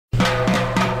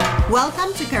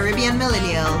Welcome to Caribbean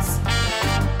Millennials.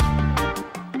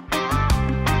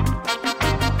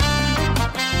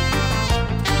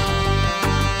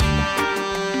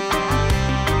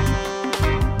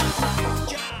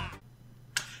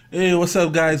 Hey, what's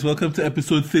up, guys? Welcome to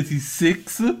episode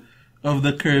 36 of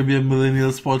the Caribbean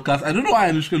Millennials podcast. I don't know why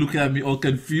Anushka looking at me all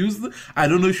confused. I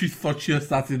don't know if she thought she was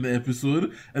starting the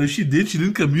episode, and if she did, she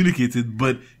didn't communicate it.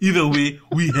 But either way,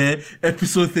 we had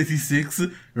episode 36,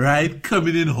 right?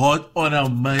 Coming in hot on a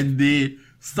Monday,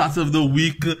 start of the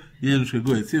week. Yeah, Anushka,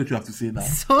 go ahead. Say what you have to say now.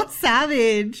 So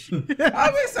savage.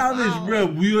 I'm a savage, bro.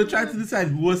 We were trying to decide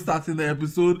who was starting the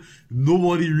episode.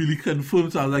 Nobody really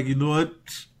confirmed, so I was like, you know what?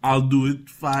 I'll do it.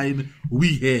 Fine.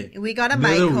 We here. We got a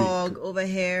mic hog over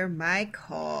here. Mic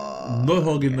hog. Not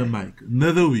hogging the mic.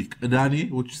 Another week. Danny,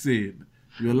 what you saying?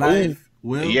 You're live?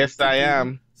 Well, yes, I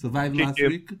am. Survived last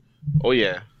week? Oh,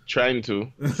 yeah. Trying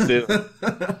to. Still.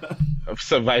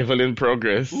 Survival in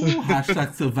progress. Ooh,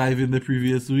 hashtag surviving the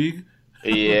previous week.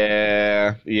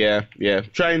 Yeah.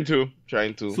 Trying to.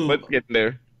 So, but getting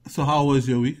there. So how was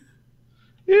your week?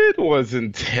 It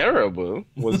wasn't terrible.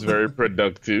 It was very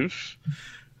productive.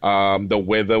 The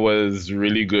weather was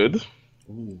really good.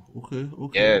 Oh, okay.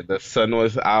 Yeah, the sun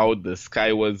was out, the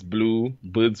sky was blue,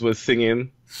 birds were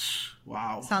singing.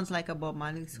 Wow. Sounds like a Bob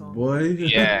Marley song. Boy.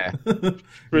 Yeah.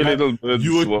 Three little birds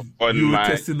were on You were my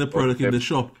testing the product in the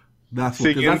shop. That's what,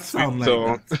 singing that sound like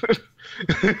song.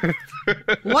 that.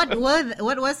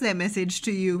 What was their message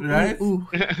to you? Right? Ooh.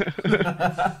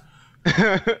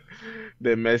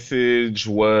 The message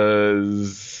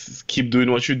was keep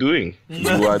doing what you're doing.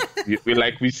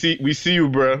 We see you,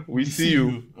 bro. We see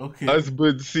you. Okay. Us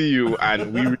birds see you,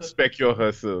 and we respect your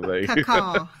hustle. Like,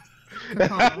 Caw.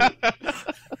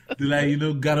 They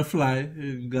like, gotta fly,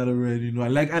 gotta run. I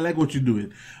like what you're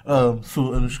doing. So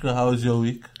Anushka, how was your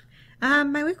week?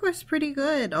 My week was pretty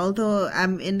good, although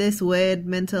I'm in this weird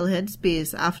mental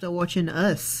headspace after watching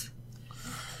Us.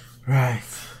 Right.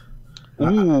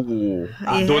 Ooh.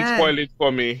 Yeah. Don't spoil it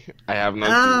for me. I have not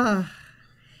seen.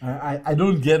 I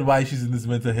don't get why she's in this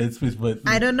mental headspace, but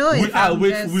I don't know.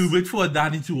 We'll wait for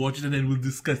Danny to watch it and then we'll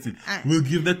discuss it. We'll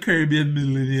give the Caribbean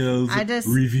Millennials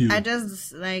review.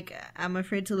 I'm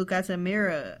afraid to look at a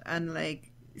mirror and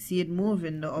see it move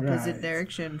in the opposite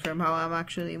direction from how I'm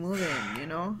actually moving.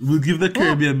 We'll give the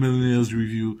Caribbean Millennials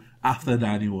review after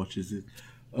Danny watches it.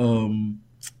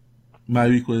 My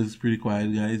week was pretty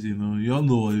quiet, guys. You all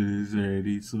know what it is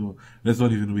already, so let's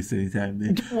not even waste any time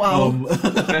there. Wow.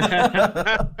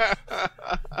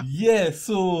 Yeah,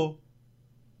 so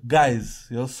guys,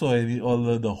 y'all saw all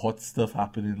of the hot stuff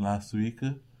happening last week?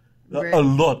 A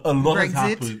lot has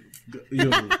happened. Yo,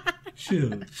 chill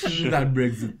that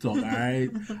Brexit talk, alright?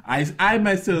 I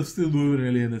myself still don't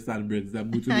really understand Brexit.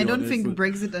 I don't think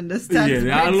Brexit understands Brexit.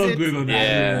 There are a lot going on.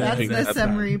 That's the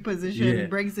summary position. Yeah.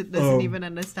 Brexit doesn't even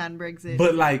understand Brexit.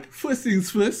 But first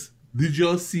things first, did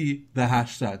y'all see the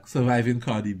hashtag surviving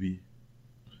Cardi B?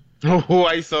 Oh,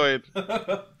 I saw it.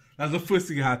 That's the first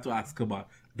thing I had to ask about.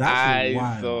 That's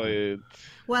wild. I saw it.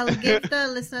 Well, give the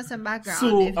listeners some background.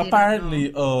 So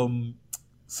apparently,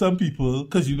 some people,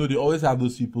 because they always have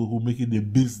those people who make it their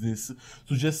business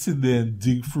to just sit there and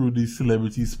dig through these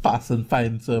celebrities' past and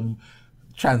find some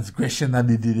transgression that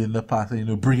they did in the past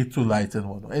and, bring it to light and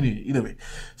whatnot. Anyway, either way,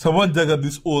 someone dug up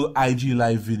this old IG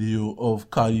live video of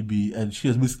Cardi B, and she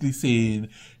was basically saying,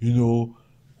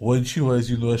 when she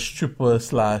was, a stripper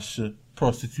 /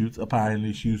 prostitute,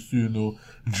 apparently she used to,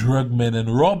 drug men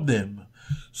and rob them.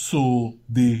 So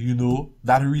they,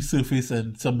 that resurfaced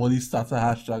and somebody starts a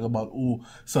hashtag about,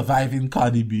 surviving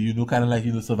Cardi B, kind of like,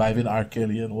 surviving R.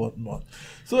 Kelly and whatnot.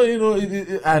 So,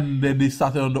 and then they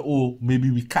started on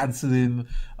maybe we canceling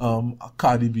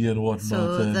Cardi B and whatnot.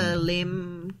 So and, the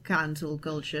lame cancel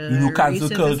culture. Cancel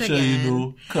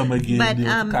culture, come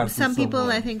again. But some people,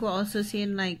 someone. I think, were also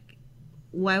saying,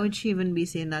 why would she even be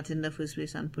saying that in the first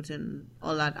place and putting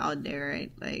all that out there,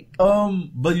 right?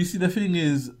 But you see, the thing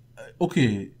is,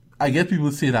 okay, I get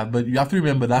people say that, but you have to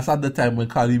remember that's at the time when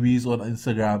Cardi B is on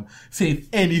Instagram saying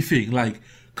anything.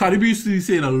 Cardi B used to be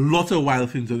saying a lot of wild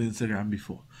things on Instagram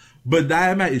before. But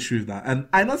that is my issue with that. And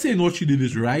I'm not saying what she did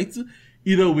is right.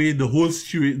 Either way, the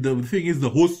thing is the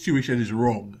whole situation is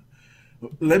wrong.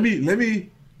 Let me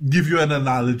give you an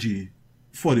analogy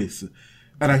for this.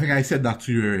 And I think I said that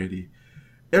to you already.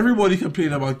 Everybody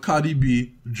complained about Cardi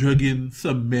B drugging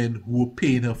some men who were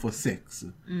paying her for sex.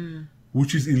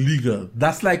 Which is illegal.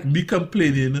 That's like me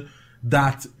complaining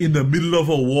that in the middle of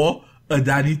a war, a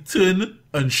daddy turned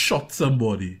and shot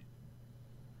somebody.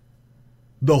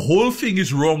 The whole thing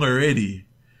is wrong already.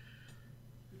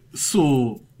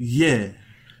 So, yeah.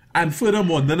 And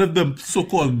furthermore, none of the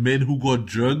so-called men who got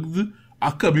drugged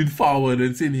are coming forward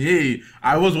and saying, "Hey,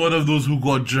 I was one of those who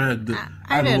got drugged."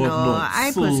 I don't know. Whatnot.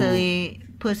 I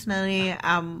personally,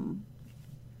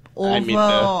 over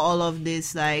all of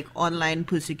this like online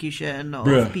persecution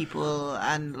of people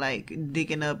and like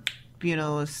digging up,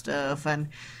 stuff and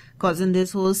causing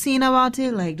this whole scene about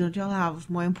it. Like, don't y'all have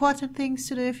more important things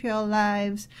to do with your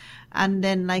lives? And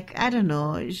then, like, I don't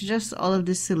know. It's just all of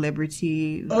this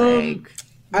celebrity, like.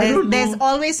 There's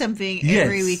always something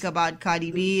every week about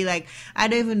Cardi B. Like, I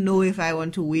don't even know if I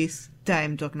want to waste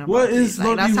time talking about it.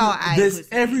 Like, that's how I. There's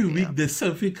every week there's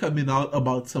something coming out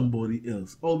about somebody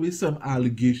else. Always some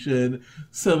allegation,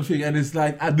 something, and it's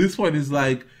like at this point it's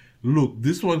like, look,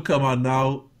 this one come out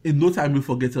now. In no time we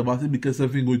forget about it because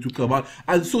something going to come out.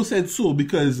 And so said so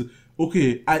because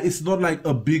it's not like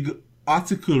a big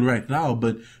article right now,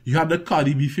 but you had the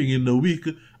Cardi B thing in the week,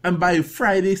 and by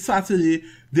Friday, Saturday,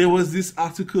 there was this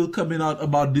article coming out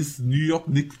about this New York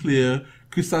Knicks player,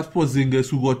 Kristaps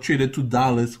Porzingis, who got traded to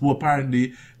Dallas, who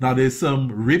apparently now there's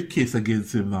some rape case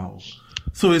against him now.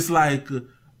 So it's like,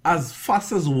 as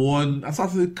fast as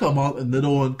it come out, another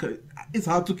one, it's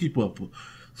hard to keep up.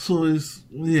 So it's,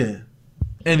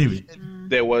 Anyway.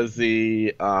 There was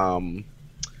the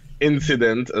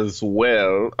incident as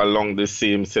well along the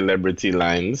same celebrity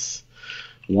lines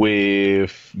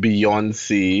with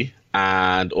Beyonce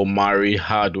and Omari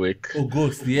Hardwick. Oh,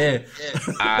 Ghost, yeah.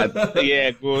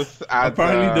 Ghost at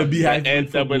apparently the Beehive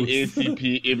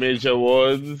NAACP Image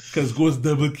Awards. Because Ghost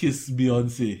double kissed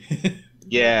Beyonce.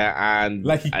 Yeah, and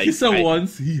like he kissed her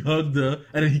once, he hugged her,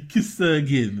 and then he kissed her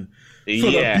again. So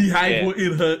the Beehive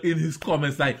were in his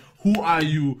comments like, "Who are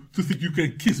you to think you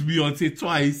can kiss Beyonce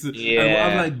twice?" Yeah. And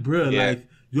I'm like, bro, like,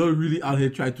 you're really out here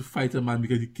trying to fight a man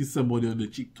because you kissed somebody on the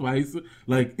cheek twice.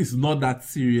 Like, it's not that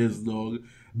serious, dog.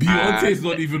 Beyonce is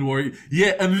not even worried.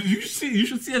 Yeah, and you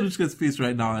should see Anushka's face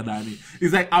right now, Adani.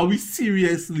 It's like, are we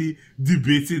seriously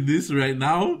debating this right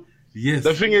now? Yes.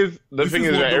 The thing is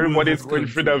that everybody's going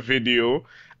through the video,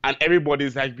 and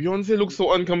everybody's like, Beyonce looks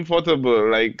so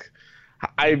uncomfortable. Like,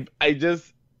 I'm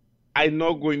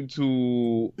not going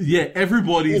to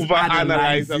everybody's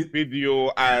overanalyze a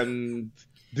video and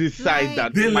decide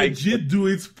that they legit do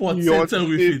it Sports Center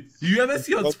with it. You ever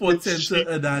see on Sports Center,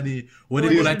 Adani, where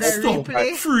they go like stop,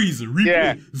 freeze,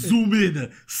 replay, zoom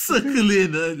in, circle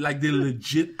in, like they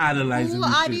legit analyzing. Who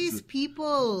are these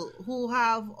people who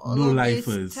have all of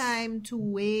this time to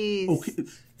waste? Okay,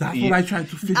 that's what I tried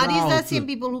to figure out. Are these the same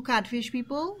people who catfish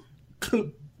people?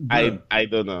 I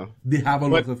don't know. They have a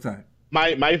lot of time.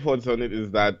 My thoughts on it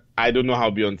is that I don't know how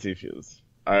Beyonce feels.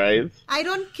 All right. I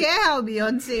don't care how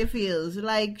Beyonce feels.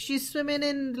 Like, she's swimming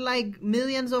in like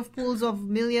millions of pools of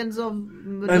millions of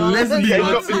dollars.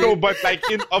 No, but like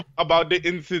about the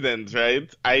incident,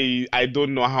 right? I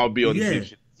don't know how Beyonce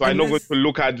feels. So I'm not going to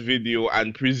look at video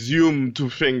and presume to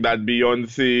think that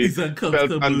Beyonce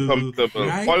felt uncomfortable.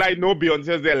 Right? All I know, Beyonce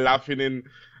is there laughing in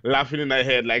her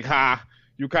head like, ha.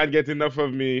 You can't get enough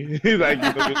of me. Like,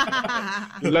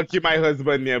 lucky my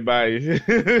husband nearby. Unless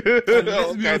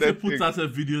Beyonce put out a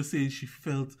video saying she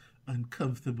felt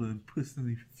uncomfortable and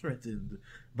personally threatened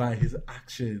by his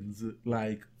actions.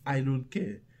 Like, I don't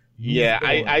care.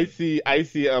 I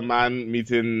see a man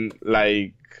meeting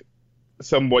like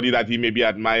somebody that he maybe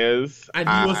admires, and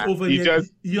he was over here.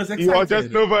 He was excited. He was just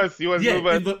nervous.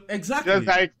 Nervous. Exactly. Just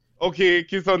like, okay,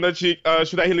 kiss on the cheek.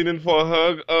 Should I lean in for a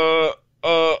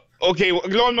hug? Okay,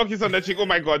 long no kiss on the cheek. Oh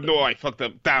my God, no, I fucked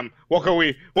up. Damn, walk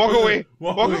away. Abort.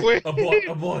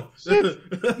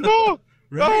 No,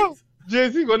 right? No,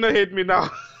 Jay-Z gonna hate me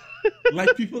now.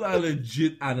 Like, people are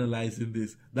legit analyzing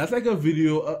this. That's like a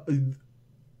video.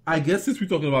 I guess since we're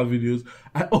talking about videos,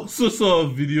 I also saw a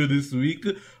video this week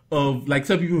of like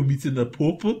some people meeting the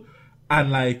Pope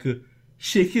and like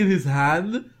shaking his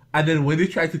hand, and then when they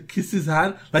try to kiss his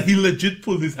hand, like he legit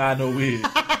pulled his hand away.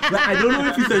 Like, I don't know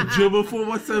if he's a germaphobe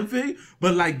or something,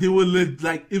 but like they were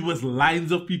like, it was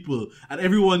lines of people, and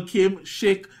everyone came,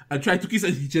 shake, and tried to kiss,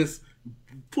 and he just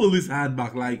pulled his hand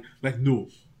back, like no.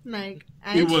 Like,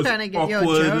 I ain't trying to get your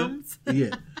germs.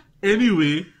 Yeah.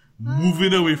 Anyway,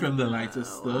 moving away from the lighter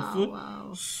stuff.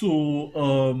 Wow. So,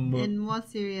 in more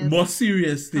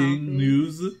serious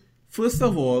news. First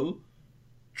of all,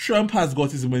 Trump has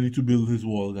got his money to build his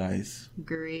wall, guys.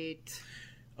 Great.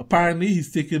 Apparently,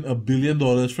 he's taken $1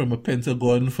 billion from a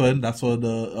Pentagon fund. That's for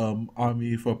the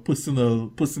army for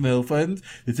personnel funds.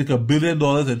 They take $1 billion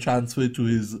and transfer it to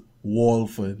his wall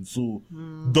fund. So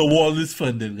the wall is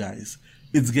funded, guys.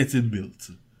 It's getting built.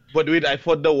 But wait, I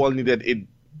thought the wall needed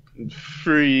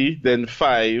 3, then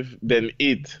 5, then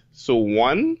 8. So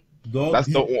 1.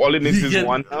 That's all it needs is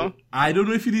 1 now. I don't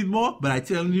know if he need more, but I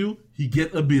tell you, he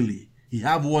get $1 billion. He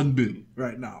have $1 billion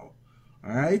right now.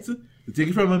 All right? You take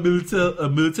it from a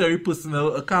military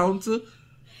personnel account,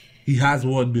 he has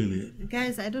 1 billion.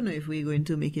 Guys, I don't know if we're going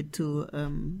to make it to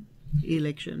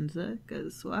elections,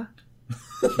 because what?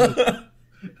 What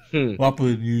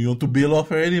happened? You want to bail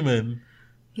off already, man?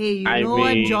 Hey,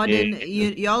 what, Jordan?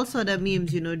 You all saw the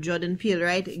memes, Jordan Peele,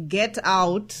 right? Get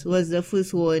Out was the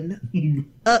first one.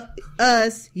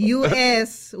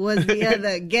 US was the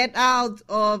other. Get out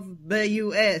of the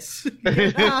US.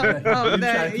 Get out of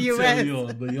the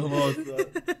US. But you lost.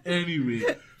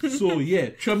 Anyway, so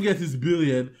yeah, Trump gets his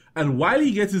billion, and while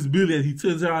he gets his billion, he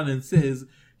turns around and says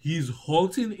he's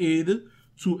halting aid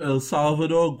to El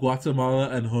Salvador, Guatemala,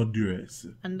 and Honduras.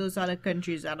 And those are the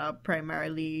countries that are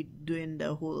primarily doing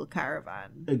the whole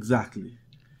caravan. Exactly.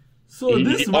 So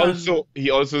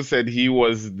he also said he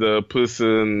was the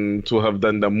person to have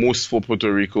done the most for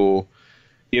Puerto Rico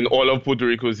in all of Puerto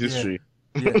Rico's history.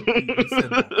 Yeah, he said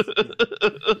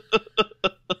that.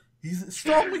 He's a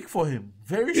strong week for him.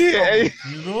 Very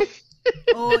strong,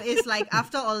 Oh, it's like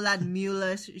after all that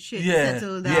Mueller shit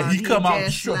settled down. Yeah, he come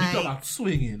out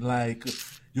swinging like.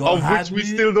 Of which we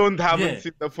still haven't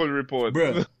seen the full report.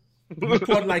 Bro,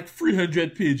 report like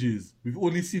 300 pages. We've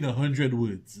only seen 100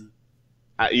 words.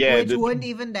 Which weren't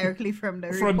even directly from the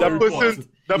report.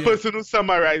 The person who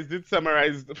summarized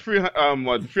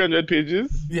 300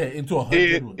 pages? Yeah, into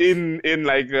 100 words. In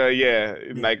like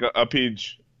a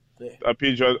page. Yeah. A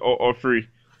page or three.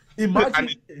 Imagine,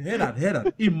 hear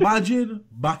that. Imagine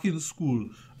back in school,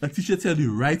 a teacher tell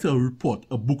you write a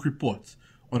book report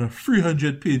on a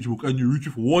 300-page book, and you reach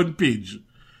with 1 page.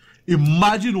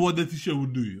 Imagine what the teacher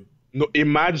would do you. No,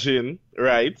 imagine,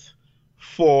 right?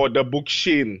 For the book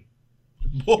Shane,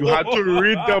 you had to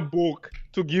read the book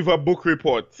to give a book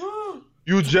report.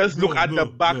 You just look at the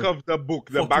back of the book,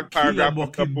 the back paragraph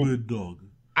of the book, dog.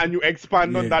 And you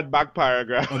expand on that back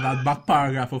paragraph. On that back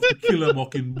paragraph of To Kill a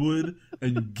Mockingbird,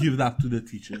 and you give that to the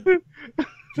teacher.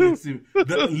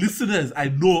 The listeners, I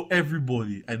know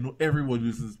everybody who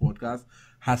listens to this podcast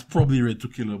has probably read To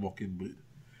Kill a Mockingbird.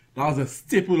 That was a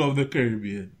staple of the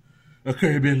Caribbean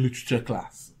literature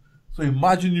class. So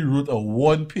imagine you wrote a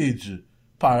one-page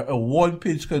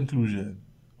conclusion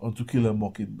on To Kill a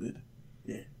Mockingbird.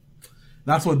 Yeah,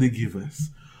 that's what they give us.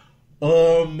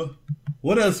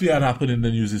 What else we had happen in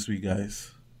the news this week, guys?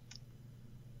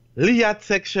 Liat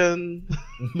section.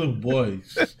 No, boy.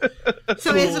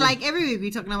 So it's like every week we're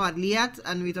talking about Liat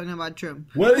and we're talking about Trump.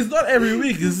 Well, it's not every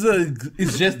week.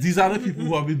 It's just these are the people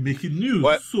who have been making news.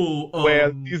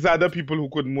 These are the people who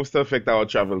could most affect our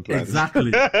travel plans. Exactly.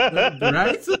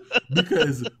 Right?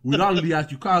 Because without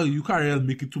Liat, you can't really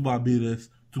make it to Barbados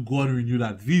to go and renew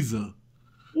that visa.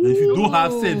 And if you don't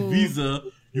have said visa,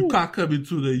 you can't come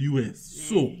into the US.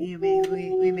 So we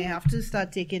may have to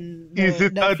start taking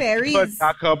the ferries. Is it a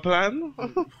backup plan?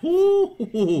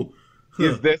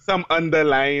 Is there some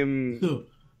underlying,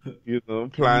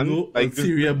 plan? Like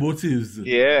ulterior motives.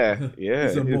 Yeah.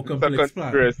 It's a more complex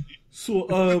plan.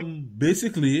 So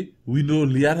basically, we know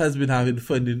Liat has been having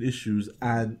funding issues,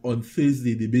 and on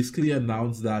Thursday they basically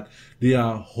announced that they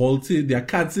are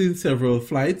cancelling several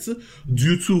flights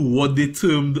due to what they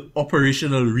termed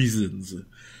operational reasons.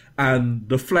 And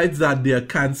the flights that they are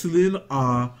cancelling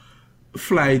are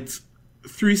flight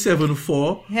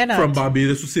 374 from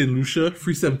Barbados to St. Lucia,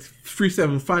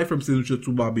 375 from St. Lucia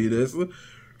to Barbados,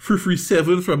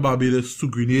 337 from Barbados to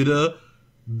Grenada,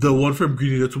 the one from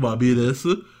Grenada to Barbados,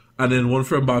 and then one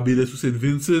from Barbados to St.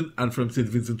 Vincent, and from St.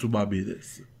 Vincent to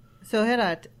Barbados. So,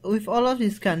 Herat, with all of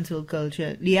this cancel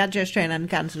culture, they are just trying to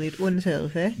cancel it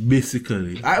oneself, eh?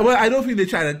 Basically. I don't think they're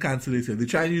trying to cancel it. They're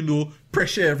trying,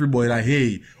 pressure everybody, like,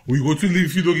 hey, we're going to leave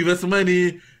if you don't give us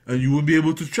money, and you won't be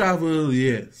able to travel.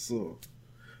 Yeah, so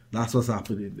that's what's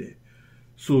happening there.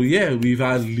 So, yeah, we've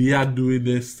had Liat doing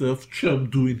their stuff,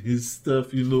 Trump doing his stuff,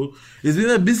 It's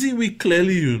been a busy week,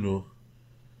 clearly,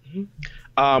 Mm-hmm.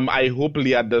 I hope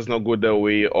Liat does not go the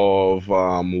way of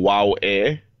Wow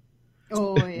Air.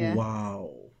 Oh, yeah. Wow.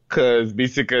 Because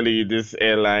basically this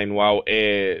airline, Wow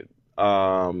Air,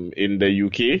 in the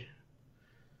UK,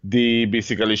 they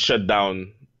basically shut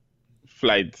down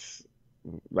flights,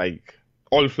 like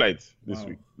all flights this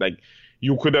week. Like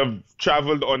you could have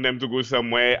traveled on them to go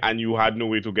somewhere and you had no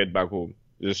way to get back home.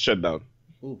 Just shut down.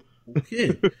 Oh,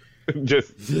 okay.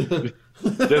 just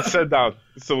shut down.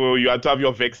 So you have to have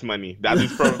your Vex money. That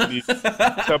is probably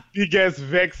the biggest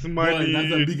Vex money. Boy, that's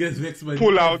the biggest Vex money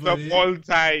pull out of all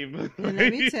time. Let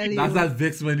me tell you. That's that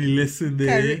Vex money lesson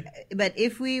there. But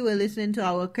if we were listening to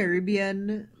our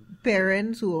Caribbean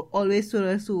parents who always told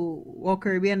us or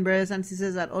Caribbean brothers and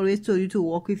sisters that always told you to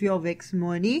walk with your Vex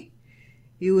money,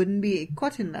 you wouldn't be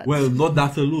caught in that. Well, not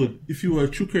that alone. If you were a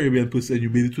true Caribbean person and you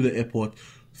made it to the airport,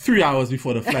 3 hours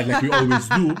before the flight, like we always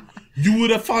do, you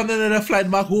would have found another flight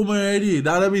back home already.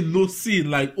 That would have been no scene.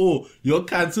 Like, oh, you'll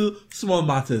cancel, small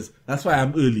matters. That's why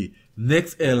I'm early.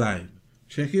 Next airline.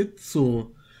 Check it.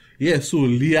 So, yeah, so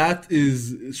Liat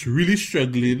is really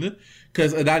struggling.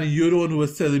 Because, Danny, you're the one who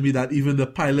was telling me that even the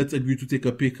pilots agreed to take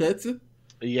a pay cut.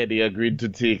 Yeah, they agreed to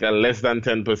take a less than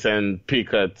 10% pay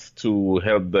cut to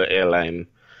help the airline,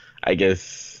 I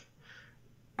guess.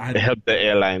 Help the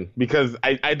airline, because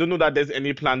I don't know that there's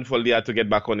any plan for Leah to get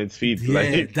back on its feet.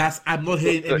 Yeah, I'm not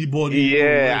hearing anybody.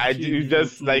 Yeah, you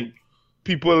just like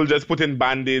people just putting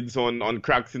band-aids on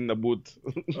cracks in the boot.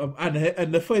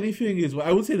 And the funny thing is,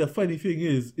 I would say the funny thing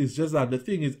is just that the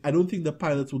thing is, I don't think the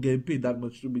pilots were getting paid that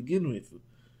much to begin with.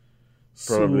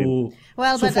 Probably.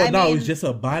 So for now, it's just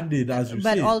a band-aid, as you say.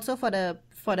 But also for the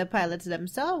pilots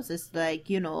themselves, it's like,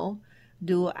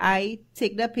 do I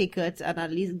take the pay cut and at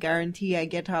least guarantee I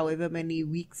get however many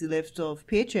weeks left of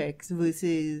paychecks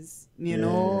versus,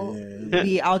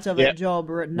 be out of a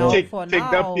job now Take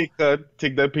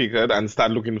the pay cut and start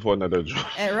looking for another job.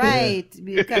 Right,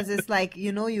 because it's like,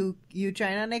 you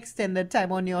trying an extended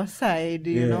time on your side,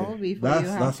 before you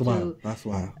have that's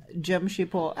why. Jump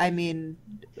ship or,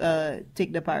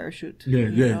 take the parachute.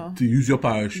 To use your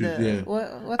parachute,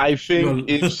 What? I think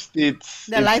if states...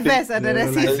 the life vest under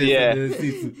the seat. Yeah.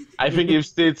 I think if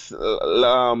states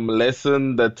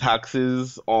lessen the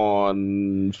taxes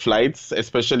on flights,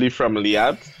 especially from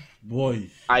Liat,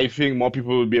 I think more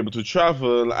people will be able to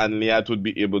travel and Liat would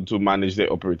be able to manage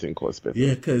their operating costs better.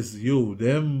 Yeah, because,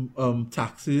 them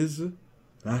taxes...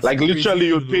 That's like crazy, literally,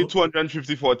 you'd pay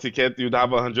 250 for a ticket, you'd have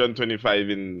 125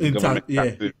 in government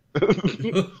taxes.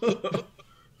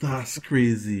 That's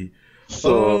crazy.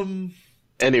 So,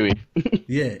 anyway.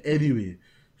 Anyway.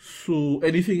 So,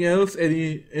 anything else?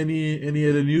 Any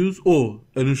other news? Oh,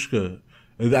 Anushka,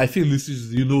 I think this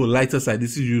is, lighter side.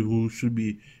 This is you who should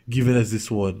be giving us this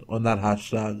one on that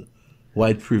hashtag,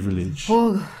 white privilege.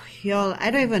 Oh, y'all, I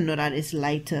don't even know that it's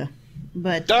lighter.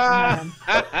 But...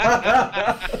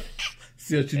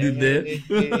 See what you did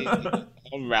there?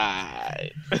 All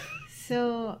right.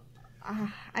 So,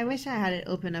 I wish I had it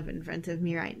open up in front of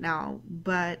me right now,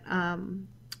 but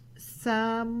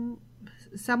someone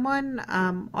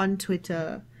on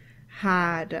Twitter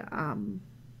had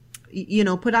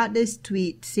put out this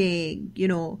tweet saying,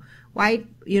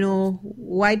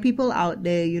 white people out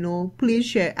there, please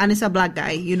share, and it's a black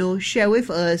guy, share with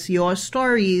us your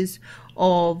stories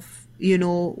of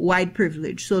white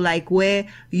privilege. So like where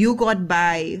you got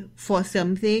by for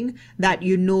something that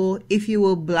if you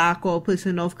were black or a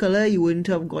person of color, you wouldn't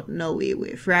have gotten away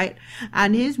with, right?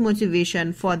 And his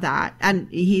motivation for that, and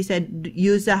he said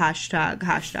use the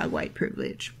hashtag white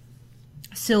privilege.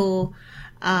 So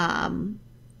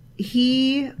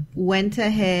he went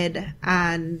ahead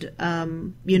and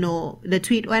the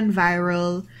tweet went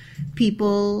viral.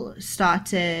 People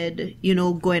started,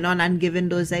 going on and giving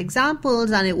those examples,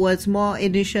 and it was more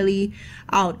initially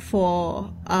out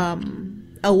for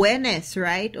awareness,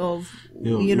 right? Of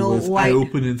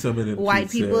eye-opening some of them white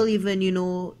tweets, people, even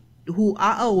who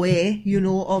are aware,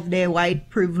 of their white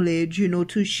privilege,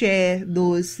 to share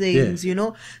those things,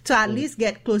 to at least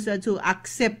get closer to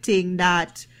accepting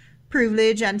that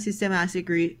privilege and systematic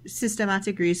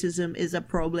racism is a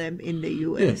problem in the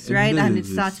US, right? And it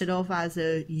started off as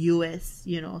a US,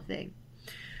 thing.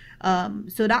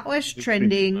 So that was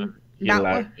trending.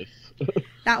 That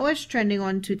was trending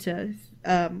on Twitter,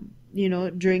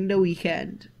 during the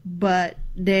weekend. But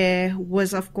there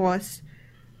was, of course,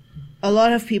 a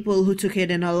lot of people who took it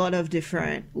in a lot of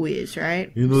different ways,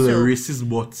 right? The racist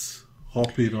bots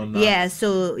hopping on that. Yeah,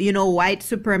 so, white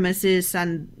supremacists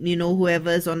and,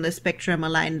 whoever's on the spectrum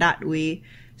aligned that way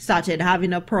started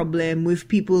having a problem with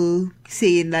people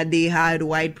saying that they had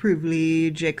white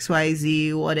privilege,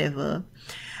 XYZ, whatever.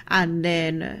 And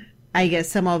then I guess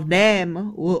some of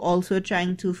them were also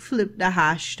trying to flip the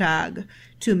hashtag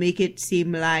to make it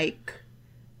seem like,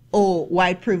 oh,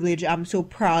 white privilege, I'm so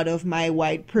proud of my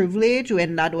white privilege,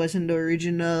 when that wasn't the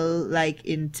original,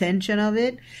 intention of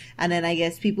it. And then I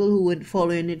guess people who weren't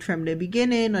following it from the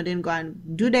beginning or didn't go and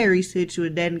do their research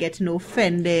would then get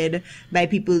offended by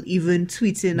people even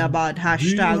tweeting about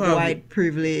hashtag white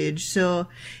privilege. So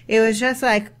it was just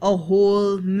like a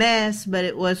whole mess, but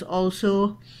it was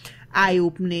also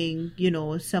eye-opening,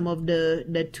 some of the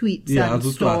tweets and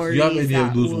stories. Do you have any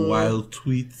of those wild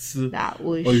tweets? That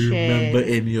was or you shared. Remember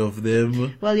any of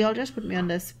them? Well, y'all just put me on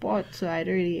the spot, so I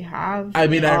don't really have. I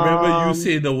mean, I remember you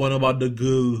saying the one about the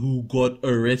girl who got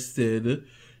arrested.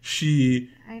 She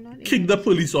kicked the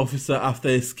police officer after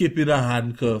escaping her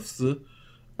handcuffs,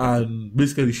 and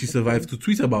basically she survived to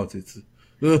tweet about it.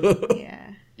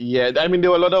 Yeah. Yeah, I mean,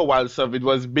 there were a lot of wild stuff. It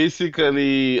was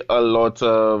basically a lot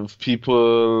of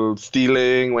people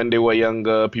stealing when they were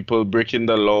younger, people breaking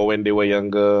the law when they were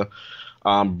younger,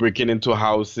 breaking into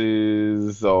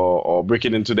houses or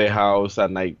breaking into their house,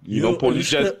 and like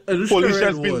police just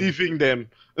believing them.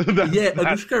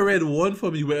 Anushka read one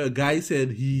for me where a guy said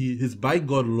his bike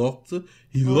got locked.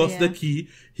 He lost the key.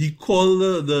 He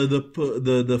called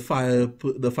the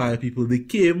fire people. They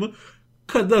came,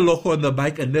 cut the lock on the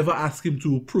bike, and never asked him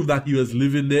to prove that he was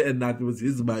living there and that it was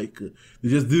his bike. They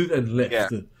just did it and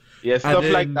left. Yeah, stuff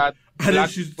like that. And then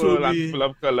she told me people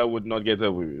of color would not get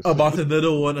away with. About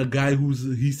another one, a guy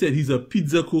he said he's a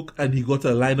pizza cook and he got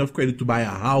a line of credit to buy a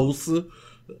house.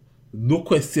 No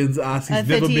questions asked. He's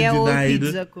never been denied.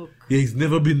 Yeah, he's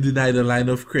never been denied a line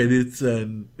of credits.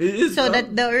 And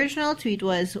the original tweet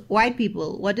was, "White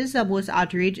people, what is the most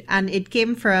outrage?" And it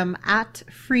came from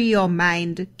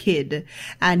 @FreeYourMindKid,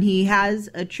 and he has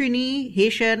a Trini,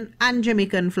 Haitian, and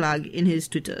Jamaican flag in his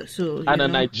Twitter. So a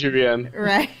Nigerian,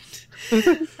 right?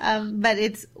 But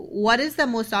it's, what is the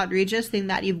most outrageous thing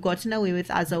that you've gotten away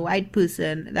with as a white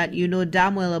person that you know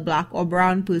damn well a black or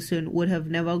brown person would have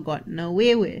never gotten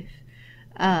away with?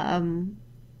 There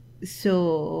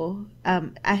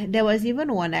was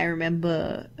even one I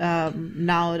remember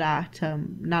now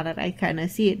that I kind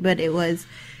of see it, but it was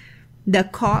the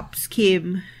cops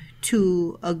came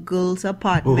to a girl's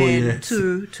apartment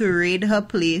to raid her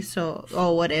place or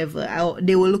whatever.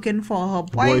 They were looking for her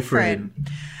boyfriend.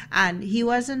 And he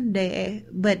wasn't there,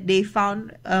 but they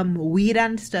found weed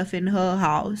and stuff in her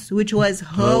house, which was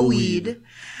her weed.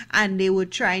 And they were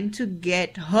trying to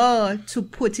get her to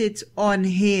put it on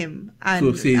him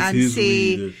and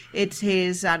say it's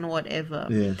his and whatever.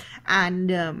 Yeah.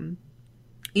 And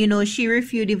she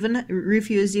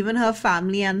refused. Even her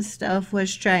family and stuff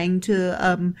was trying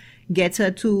to get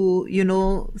her to,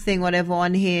 thing whatever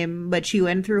on him, but she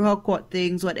went through her court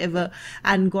things, whatever,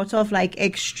 and got off like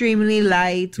extremely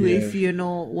light with,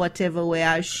 whatever,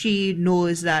 where she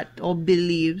knows that or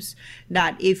believes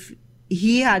that if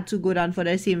he had to go down for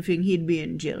the same thing, he'd be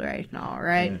in jail right now,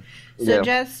 right? Yeah.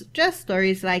 So just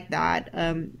stories like that.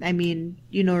 I mean,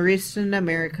 race in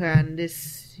America and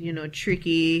this,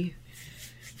 tricky,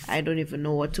 I don't even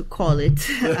know what to call it,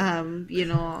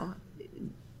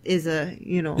 is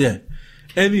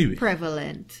anyway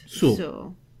prevalent.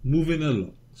 So moving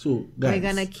along. So guys, we're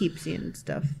gonna keep seeing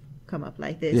stuff come up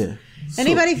like this. Yeah.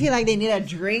 Anybody feel like they need a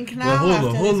drink now?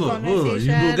 Hold on.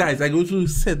 Guys, I go to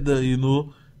set the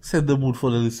mood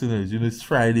for the listeners. It's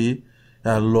Friday,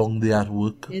 a long day at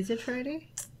work. Is it Friday?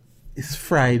 It's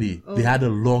Friday. Oh. They had a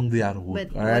long day at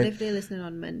work. But what if they listen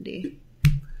on Monday?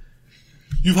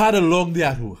 You've had a long day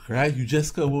at work, right? You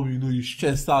just come home, you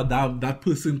stressed out. That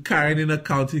person Karen in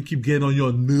accounting keep getting on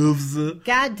your nerves.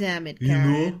 God damn it,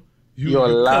 Karen. Your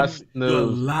last nerve. Your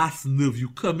last nerve. You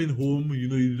coming home, you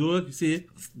know what you say?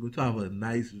 Go to have a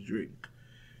nice drink.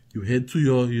 You head to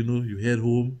you head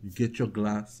home, you get your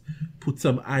glass, put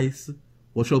some ice.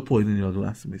 What's your point in your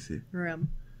glass, Missy? Rum.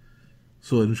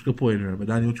 So, Anushka point in rum. But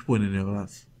Danny, what you point in your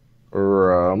glass?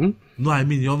 Rum. No, I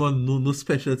mean, you're not no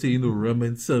specialty, rum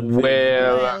and something.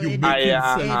 Well, it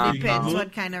depends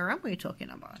what kind of rum we're talking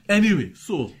about. Anyway,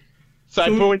 so I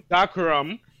pour in dark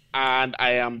rum, and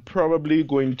I am probably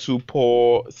going to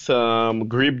pour some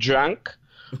grape drink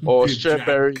or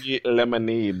strawberry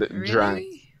lemonade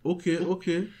drink.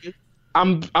 Okay.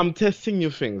 I'm testing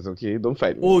new things, okay? Don't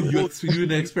fight me. Oh, you're in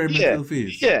the experimental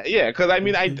phase. Yeah. Because I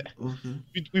mean,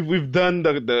 we've done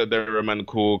the rum and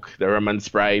Coke, the rum and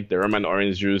Sprite, the rum and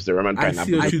orange juice, the rum and pineapple. I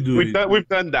see what you're doing. We've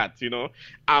done that,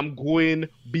 I'm going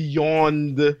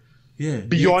beyond the cup,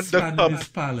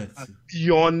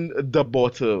 beyond the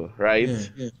bottle, right?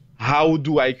 Yeah. How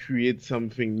do I create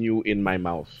something new in my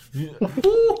mouth?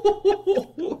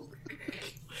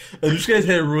 And this guy's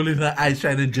head rolling her eyes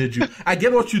trying to judge you. I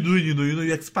get what you're doing,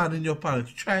 you're expanding your palate,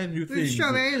 trying new things.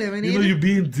 Strawberry lemonade. You're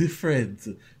being different.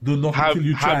 Don't knock it till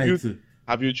you try it.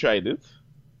 Have you tried it?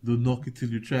 Don't knock it till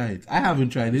you try it. I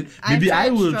haven't tried it. Maybe I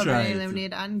will try it. Strawberry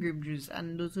lemonade and grape juice,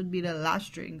 and those would be the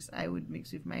last drinks I would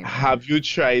mix with my rum. Have you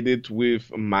tried it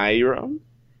with my rum?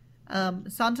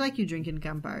 Sounds like you're drinking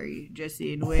Campari, just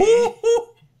saying.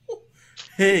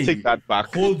 Hey, take that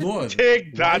back. Hold on.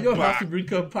 Take that back. You have to bring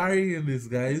Campari in this,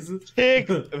 guys. Take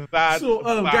that. So,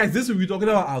 guys, this we're talking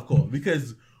about alcohol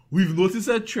because we've noticed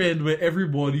a trend where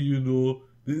everybody,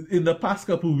 in the past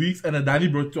couple of weeks, and Danny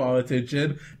brought to our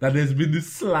attention that there's been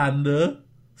this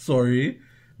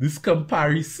this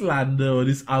Campari slander or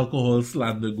this alcohol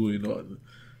slander going on.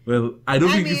 Well, I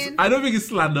don't think it's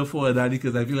slander for Danny,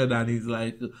 because I feel like Danny's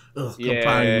like,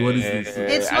 Campari, what is this?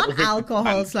 It's not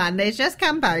alcohol slander, it's just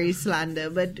Campari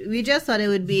slander. But we just thought it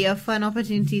would be a fun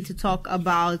opportunity to talk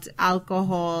about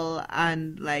alcohol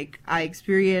and like our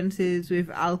experiences with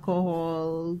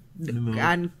alcohol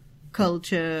and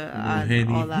culture and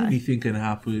all that. Anything can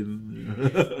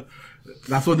happen.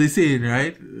 That's what they're saying,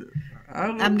 right?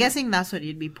 I'm guessing that's what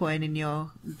you'd be pouring in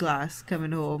your glass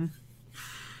coming home.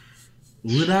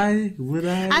 Would I?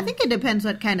 I think it depends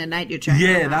what kind of night you're trying to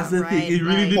have. Yeah, that's the thing. It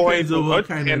really depends on what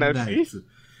kind of night.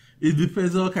 It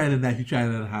depends on what kind of night you're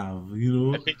trying to have, you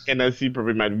know? I think Hennessy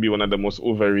probably might be one of the most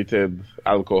overrated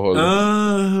alcohols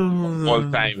of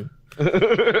all time.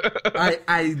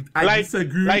 I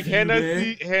disagree with you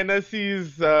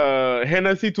there.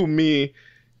 Hennessy to me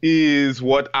is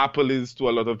what Apple is to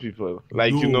a lot of people.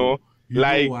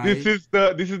 Like, this is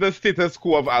the status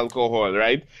quo of alcohol,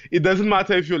 right? It doesn't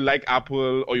matter if you like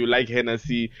Apple or you like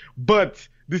Hennessy, but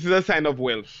this is a sign of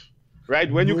wealth,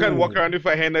 right? When you can walk around with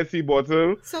a Hennessy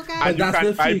bottle and you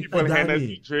can buy people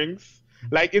Hennessy drinks,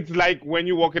 like it's like when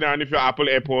you're walking around with your Apple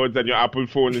AirPods and your Apple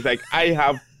phone, it's like, I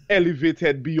have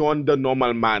elevated beyond the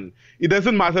normal man. It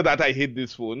doesn't matter that I hate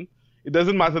this phone. It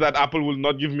doesn't matter that Apple will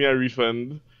not give me a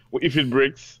refund if it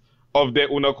breaks of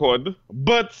their own accord,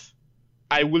 but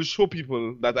I will show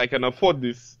people that I can afford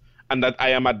this and that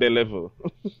I am at their level.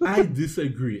 I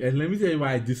disagree. And let me tell you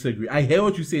why I disagree. I hear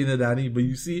what you're saying, Danny, but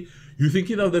you see, you're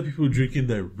thinking of the people drinking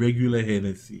the regular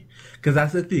Hennessy. Because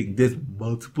that's the thing. There's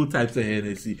multiple types of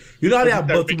Hennessy. You know how they have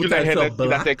multiple types Hennessy of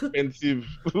black? That's expensive.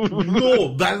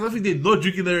 No, that's nothing. They're not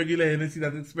drinking the regular Hennessy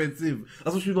that's expensive.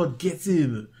 That's what you're not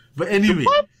getting. But anyway.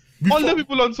 All the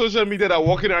people on social media that are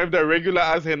walking around with the regular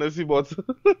ass Hennessy bottle.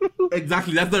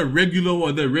 Exactly, that's the regular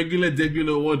one, the regular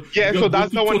one. Yeah, so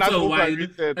that's the one that's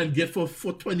overrated. And get for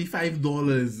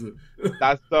 $25.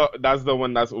 That's the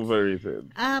one that's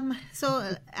overrated.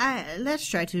 So let's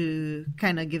try to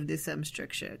kind of give this some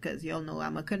structure, because y'all know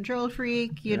I'm a control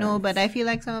freak, you know, but I feel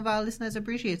like some of our listeners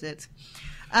appreciate it.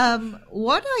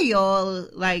 What are y'all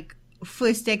like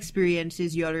first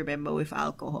experiences y'all remember with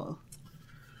alcohol?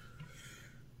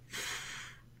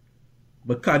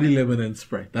 Bacardi, lemon, and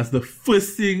Sprite. That's the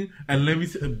first thing. And let me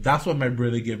say, that's what my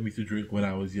brother gave me to drink when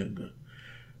I was younger.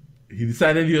 He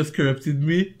decided he was corrupting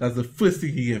me. That's the first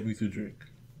thing he gave me to drink.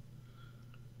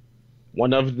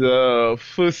 One of the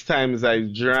first times I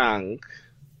drank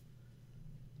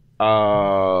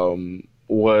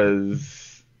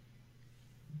was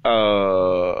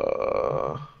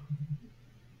a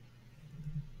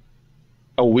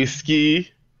whiskey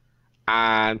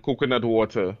and coconut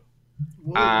water.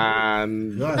 Whoa.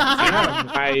 And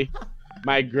my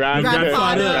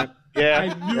grandfather.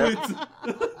 I knew it.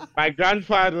 My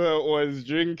grandfather was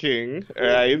drinking,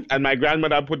 right? And my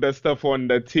grandmother put the stuff on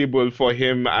the table for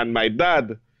him and my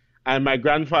dad. And my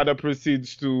grandfather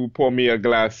proceeds to pour me a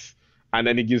glass, and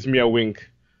then he gives me a wink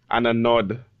and a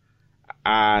nod.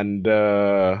 And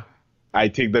I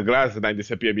take the glass and I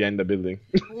disappear behind the building.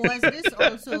 Was this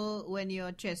also when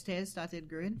your chest hair started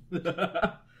growing?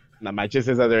 Now, my chest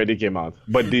hairs already came out,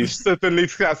 but they certainly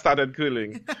started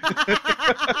curling. I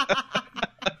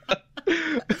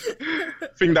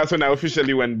think that's when I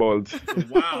officially went bald.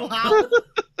 Wow.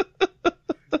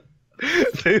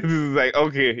 This is like,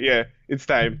 okay, yeah, it's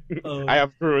time. I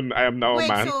have grown. I am now a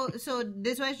man. So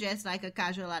this was just like a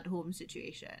casual at-home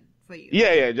situation for you?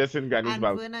 Yeah, just in Granny's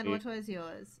balcony. And what was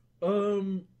yours?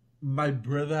 My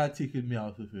brother had taken me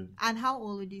out with him. And how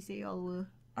old would you say y'all were?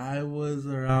 I was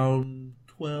around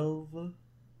 12.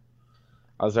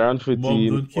 I was around 15.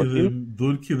 Mom,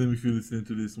 don't kill him if you listen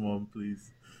to this, Mom,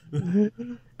 please.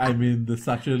 I mean, the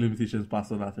sexual limitations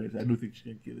pass on that. I don't think she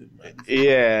can kill him, man.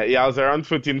 Yeah, I was around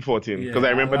 13, 14. Because I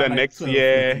remember the next 12,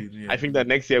 year, 14, I think the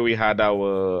next year we had our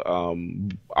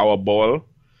ball.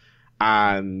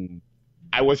 And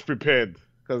I was prepared.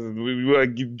 Because we were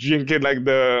drinking like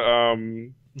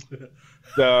the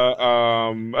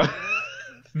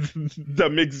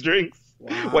mixed drinks.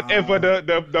 Wow. Whatever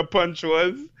the punch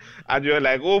was, and you're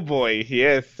like, oh boy,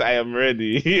 yes, I am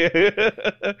ready.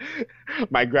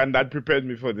 My granddad prepared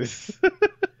me for this.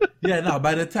 Yeah, no,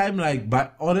 by the time,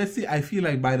 but honestly, I feel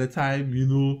like by the time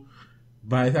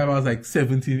I was like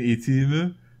 17,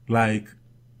 18,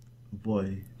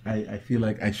 boy, I feel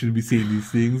like I shouldn't be saying these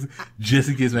things just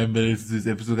in case my mother listens to this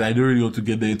episode. I don't really want to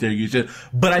get the interrogation,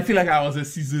 but I feel like I was a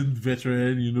seasoned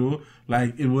veteran,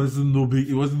 it wasn't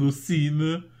no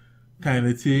scene kind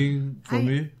of thing for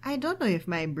me. I don't know if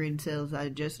my brain cells are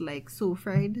just so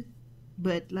fried,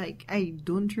 but I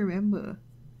don't remember.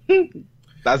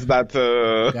 That's that.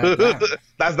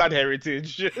 That's that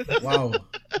heritage. Wow.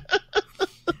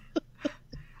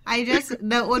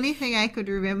 the only thing I could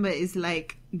remember is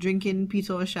like drinking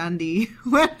Peter Shandy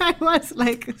when I was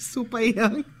like super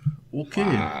young. Okay.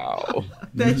 Wow.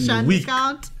 The Shandy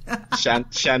count.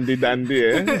 Shandy dandy,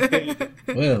 eh?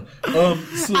 Well,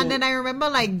 so... And then I remember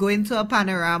like going to a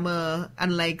panorama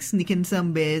and like sneaking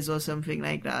some beers or something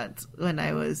like that when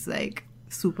I was like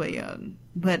super young.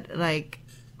 But like,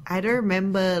 I don't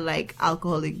remember like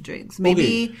alcoholic drinks.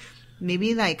 Maybe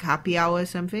like happy hour or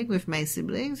something with my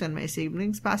siblings and my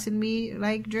siblings passing me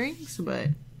like drinks, but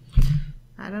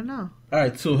I don't know. All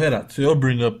right, so Heather, so you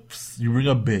bring up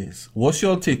bears. What's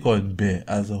your take on bear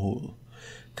as a whole?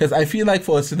 Because I feel like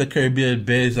for us in the Caribbean,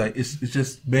 bears like it's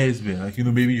just bears. Like, you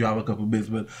know, maybe you have a couple of bears,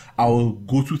 but our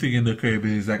go-to thing in the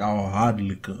Caribbean is like our hard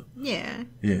liquor. Yeah.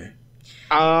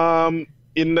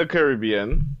 In the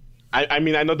Caribbean, I'm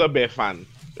not a bear fan,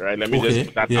 right? Let me just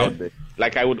put that out there.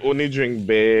 Like, I would only drink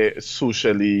beer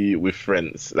socially with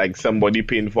friends. Like, somebody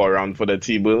paying for a round for the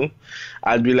table.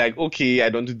 I'd be like, okay, I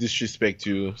don't want to disrespect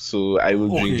you, so I will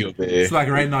drink your beer. So, like,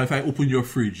 right now, if I open your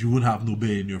fridge, you wouldn't have no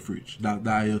beer in your fridge.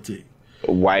 That your thing.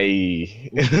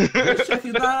 Why? Let's check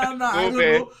it out. I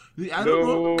don't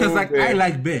know. Because, like, I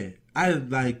like beer. I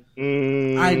like,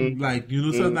 you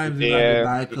know, sometimes you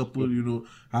like a couple, you know,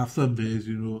 have some beers,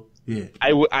 you know. Yeah.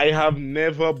 I have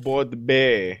never bought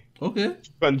beer. Okay. To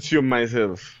consume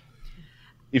myself.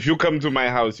 If you come to my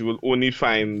house, you will only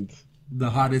find the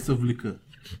hardest of liquor.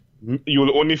 You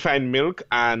will only find milk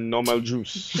and normal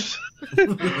juice.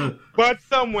 But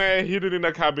somewhere hidden in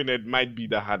a cabinet might be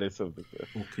the hardest of liquor.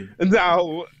 Okay.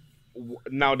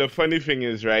 Now the funny thing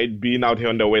is, right, being out here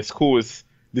on the West Coast,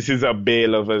 this is a beer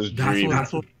lover's dream.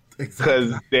 That's what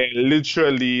because there are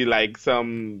literally like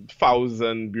some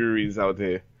 1,000 breweries out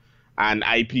there. And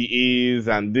IPAs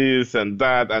and this and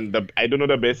that, and I don't know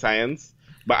the best science,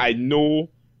 but I know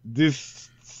this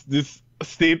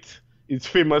state is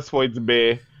famous for its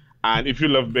beer, and if you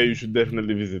love beer, you should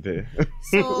definitely visit it.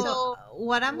 So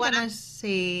what I'm gonna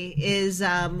say is,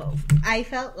 I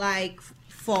felt like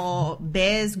for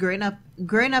bears growing up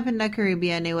in the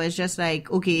Caribbean, it was just like,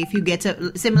 okay, if you get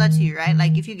similar to you, right?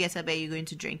 Like if you get a bear, you're going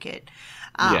to drink it.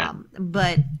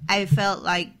 But I felt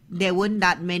like there weren't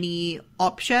that many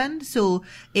options, so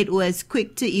it was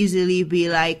quick to easily be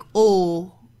like,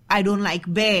 oh, I don't like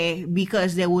beer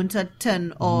because there weren't a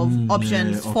ton of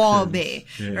options for beer,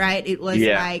 right? It was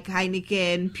like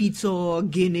Heineken, Pizza,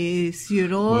 Guinness, you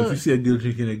know. Well, if you see a girl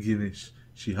drinking a Guinness,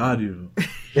 she hard, you know.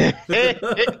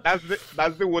 That's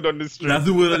the word on the street. That's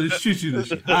the word on the street, you know.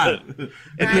 She hard.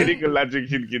 She might take you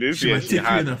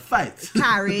in a fight.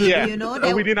 You know.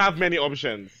 We didn't have many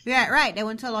options. Yeah, right. There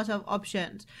weren't a lot of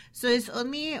options. So it's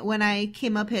only when I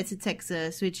came up here to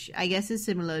Texas, which I guess is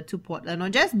similar to Portland, or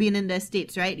just being in the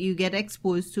States, right? You get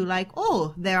exposed to like,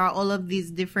 oh, there are all of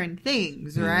these different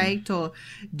things, right? Or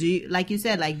do you, like you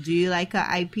said, like, do you like a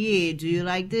IPA? Do you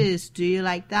like this? Do you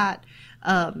like that?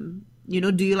 You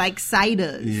know, do you like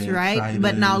ciders, right? Ciders.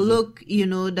 But now look, you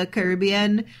know, the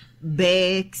Caribbean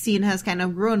beer scene has kind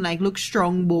of grown. Like, look,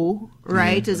 Strongbow,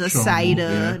 right, is a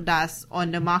cider that's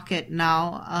on the market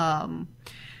now,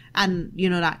 and you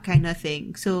know, that kind of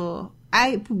thing. So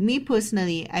me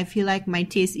personally, I feel like my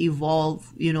taste evolved,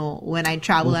 you know, when I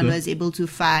travel and was able to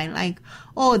find like,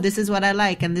 oh, this is what I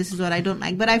like and this is what I don't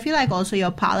like. But I feel like also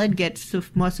your palate gets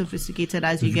more sophisticated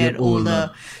as you get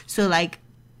older. So like,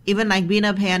 even like being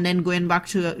up here and then going back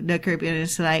to the Caribbean,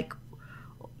 it's like,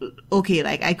 okay,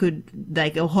 like I could,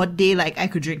 like a hot day, like I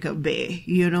could drink a beer,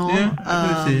 you know?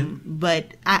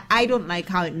 But I don't like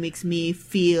how it makes me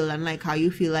feel and like how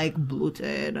you feel like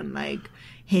bloated and like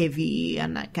heavy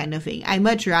and that kind of thing. I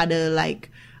much rather like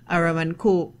a rum and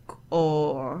coke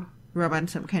or rum and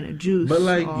some kind of juice. But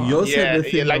like you said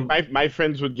the thing, like my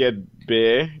friends would get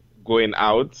beer going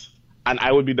out and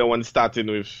I would be the one starting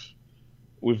with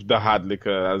the hard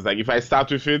liquor. I was like, if I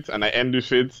start with it and I end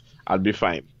with it, I'll be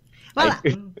fine. Well,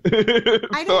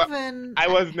 I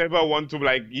was never one to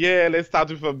like, let's start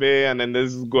with a beer and then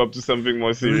let's go up to something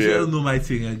more serious. You don't know my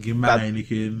thing. I give my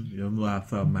Heineken. You don't know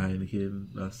after my Heineken.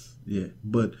 That's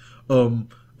But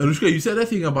Anushka, you said that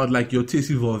thing about like your taste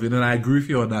evolving, and I agree with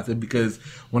you on that. Because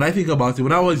when I think about it,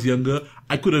 when I was younger,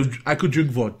 I could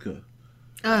drink vodka.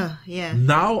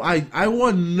 Now I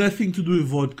want nothing to do with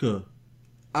vodka.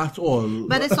 At all.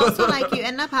 But it's also like you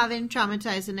end up having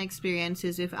traumatizing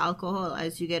experiences with alcohol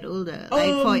as you get older.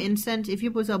 Like for instance, if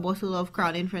you put a bottle of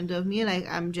Crown in front of me, like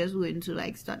I'm just going to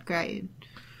like start crying.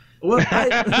 Well,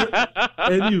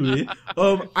 anyway,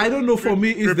 I don't know. For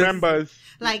me, is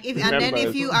like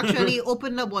if you actually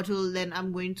open the bottle, then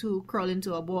I'm going to crawl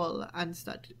into a ball and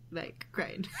start like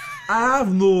crying. I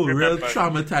have no real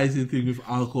traumatizing thing with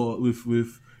alcohol with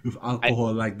with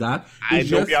alcohol like that. I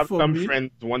know we have some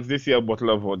friends, once they see a bottle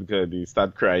of vodka, they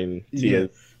start crying tears.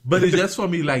 Yeah. But it's just for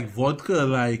me, like, vodka,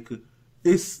 like,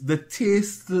 it's the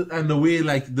taste and the way,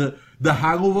 like, the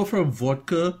hangover from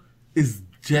vodka is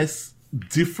just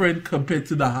different compared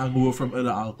to the hangover from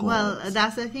other alcohol. Well,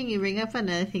 that's the thing. You bring up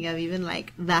another thing of even,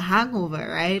 like, the hangover,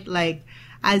 right? Like,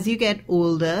 as you get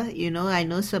older, you know, I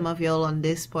know some of y'all on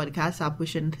this podcast are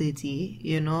pushing 30,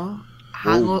 you know.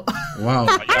 Hangover. Wow.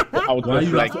 Why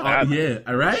you like that? Yeah,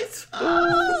 all right?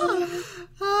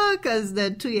 Because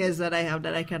the 2 years that I have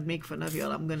that I can make fun of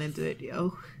y'all, I'm going to do it,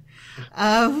 yo.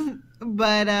 Oh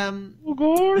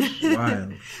gosh.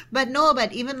 Wild.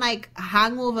 But even like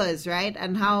hangovers, right?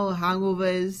 And how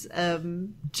hangovers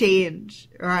change,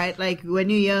 right? Like when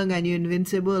you're young and you're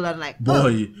invincible and like,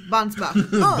 boy, bounce back.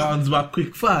 Bounce back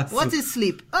quick fast. What is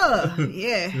sleep?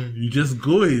 Yeah. You just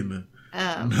going.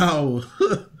 Now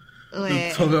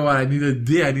talk about I need a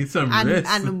day, I need some rest.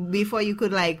 And before you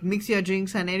could like mix your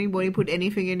drinks and anybody put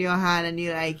anything in your hand and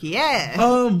you're like, yeah.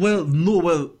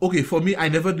 Okay, for me, I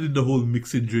never did the whole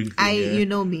mixing drink thing. You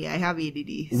know me, I have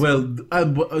ADD. So. Well,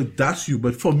 that's you,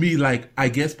 but for me, like, I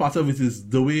guess part of it is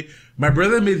the way my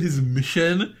brother made his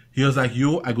mission. He was like,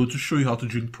 yo, I go to show you how to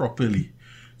drink properly.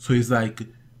 So he's like,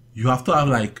 you have to have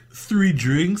like 3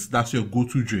 drinks, that's your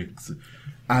go-to drinks.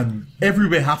 And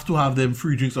everywhere have to have them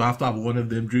 3 drinks or have to have one of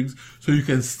them drinks so you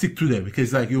can stick to them.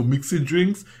 Because like you're mixing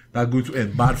drinks that are going to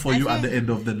end bad for you at the end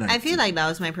of the night. I feel like that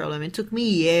was my problem. It took me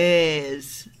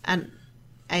years. And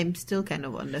I'm still kind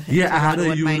of on the fence. Yeah, I had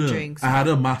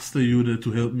a master Yoda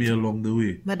to help me along the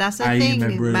way. But that's the thing.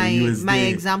 My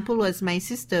example was my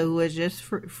sister who was just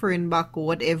throwing back or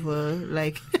whatever.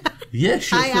 Like... Yeah,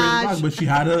 she was throwing back, but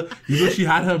she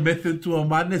had her method to her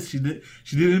madness. She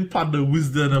didn't put the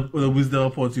wisdom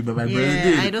upon you, but my brother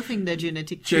did. I don't think the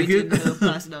genetic trait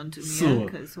passed down to me. So,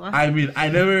 I mean, I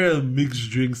never mixed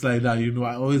drinks like that. You know,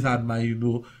 I always had my, you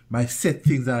know, my set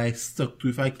things that I stuck to.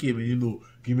 If I came and, you know,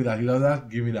 give me that, you have that,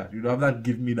 give me that, you don't have that,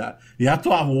 give me that. You have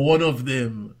to have one of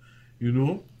them, you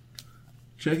know.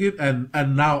 Check it, and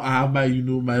now I have my, you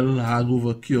know, my little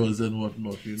hangover cures and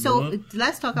whatnot. You know? So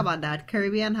let's talk about that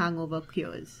Caribbean hangover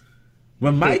cures.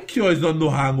 Well, my cure is not no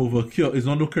hangover cure. It's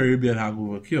not no Caribbean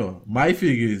hangover cure. My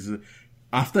thing is,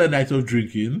 after a night of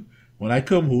drinking, when I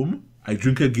come home, I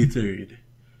drink a Gatorade,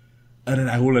 and then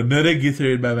I hold another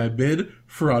Gatorade by my bed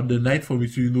throughout the night for me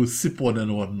to, you know, sip on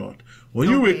and whatnot. When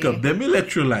you wake up, them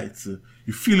electrolytes.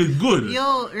 You feeling good.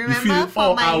 Yo, remember you feeling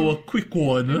for our quick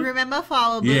one. Remember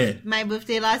for my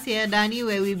birthday last year, Danny,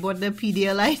 where we bought the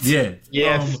Pedialyte? Yeah.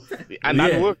 Yes. And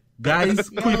that worked. Guys,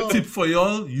 quick tip for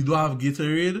y'all. You don't have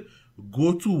Gatorade,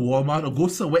 go to Walmart or go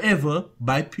somewhere, wherever,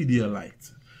 buy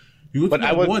Pedialyte. You go to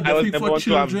the for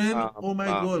children. Oh my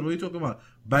God, what are you talking about?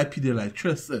 Buy Pedialyte.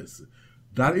 Trust us.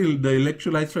 The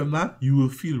electrolytes from that, you will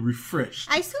feel refreshed.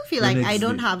 I still feel like I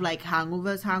don't have like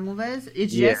hangovers.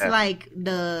 It's just like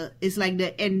the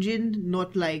engine,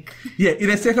 not like... Yeah, it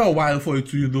has taken a while for it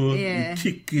to, you know,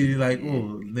 kick in, like,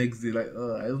 next day, like,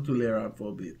 I don't to lay around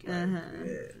for a bit. Like,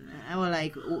 I was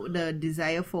like, the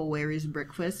desire for where is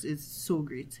breakfast is so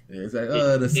great. Yeah, it's like,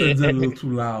 the sun's a little too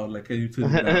loud, like, can you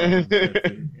turn it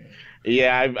down?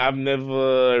 Yeah, I've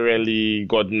never really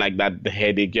gotten like that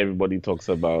headache everybody talks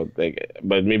about. Like,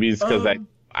 but maybe it's because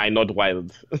I'm not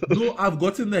wild. No, I've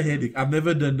gotten the headache. I've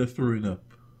never done the throwing up.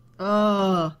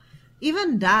 Oh,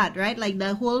 even that, right? Like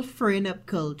the whole throwing up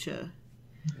culture.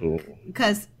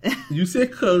 Because you say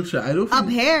culture, I don't. Up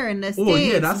here in the States. Oh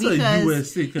yeah, that's a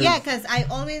US thing. Yeah, because I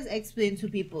always explain to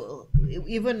people,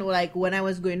 even like when I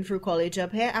was going through college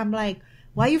up here, I'm like,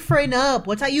 why are you throwing up?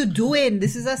 What are you doing?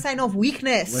 This is a sign of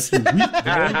weakness. What's weak,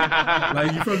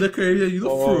 like you from the Caribbean, you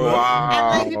don't throw up.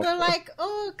 And like people are like,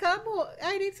 oh,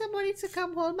 I need somebody to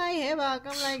come hold my hair back.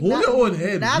 I'm like, hold your own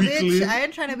head, bitch, I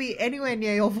ain't trying to be anywhere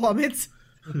near your vomits.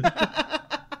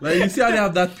 Like you see how they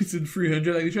have that piece in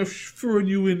 300, like they just throwing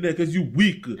you in there because you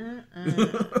weak. Like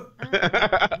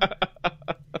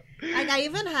I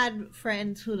even had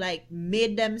friends who like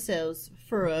made themselves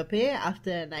throw up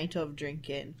after a night of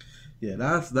drinking. Yeah,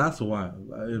 that's wild.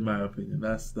 In my opinion,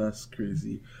 that's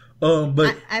crazy.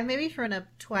 But I maybe thrown up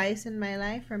twice in my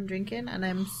life from drinking, and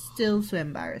I'm still so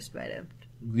embarrassed by them.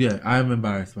 Yeah, I'm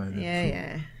embarrassed by them.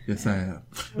 Yeah. Yes, I am.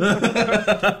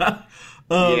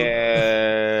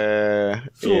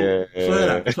 So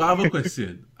I have a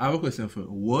question. For you.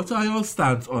 What are your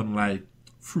stance on like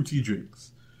fruity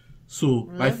drinks? So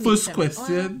my first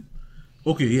question.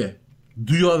 Okay, yeah.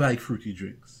 Do you all like fruity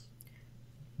drinks?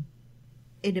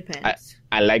 It depends.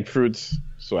 I like fruits,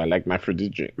 so I like my fruity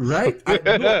drink. Right? I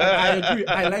agree.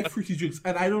 I like fruity drinks.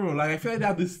 And I don't know, like, I feel like they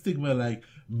have this stigma, like,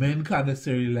 men can't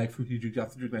necessarily like fruity drinks. You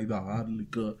have to drink, like, the hard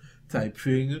liquor type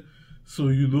thing. So,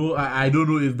 you know, I don't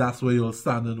know if that's where you're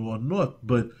standing or not.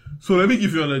 But, so let me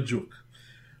give you another joke.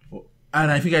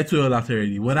 And I think I told you that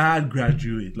already. When I had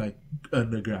graduate, like,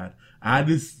 undergrad, I had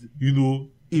this, you know,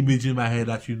 image in my head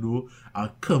that, you know,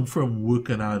 I'd come from work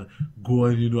and I'd go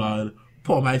and, you know, I'd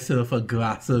pour myself a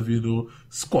glass of, you know,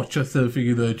 scotch or something,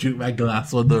 you know, drink my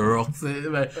glass on the rocks.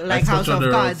 Like House of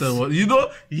Cards. You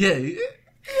know, yeah,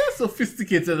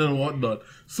 sophisticated and whatnot.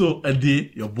 So a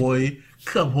day, your boy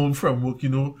come home from work, you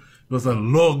know, it was a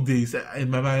long day. So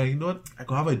in my mind, you know what, I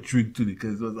could have a drink today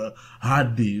because it was a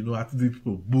hard day, you know, I had to do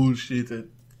people bullshit and,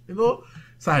 you know,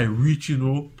 so I reach, you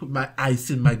know, put my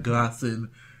ice in my glass and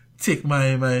take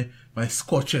my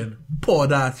scotch and pour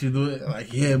that, you know,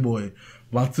 like, yeah, boy,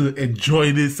 about to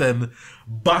enjoy this and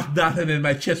back that, and then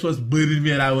my chest was burning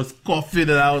me and I was coughing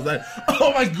and I was like,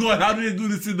 oh my God, how do they do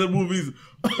this in the movies?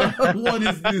 What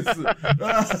is this?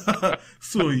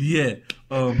 So yeah,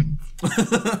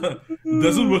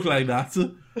 doesn't work like that.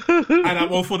 And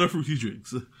I'm all for the fruity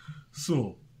drinks.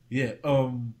 So yeah,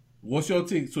 what's your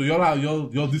take? So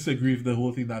y'all disagree with the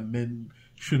whole thing that men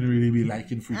shouldn't really be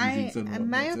liking fruity drinks and whatnot?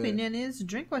 My opinion is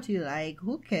drink what you like.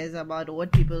 Who cares about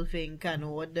what people think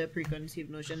and what the preconceived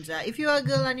notions are? If you're a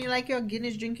girl and you like your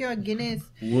Guinness, drink your Guinness.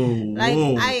 Whoa.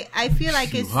 I feel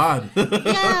like it's hard.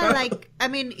 Yeah, like, I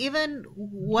mean, even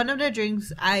one of the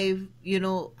drinks I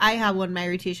have on my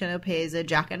rotation up here is a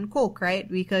Jack and Coke, right?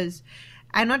 Because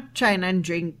I'm not trying to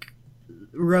drink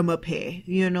rum up here,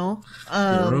 you know.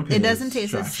 It doesn't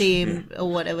taste the same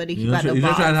or whatever they keep at the bar. You're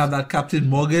not trying to have that Captain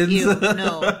Morgan's?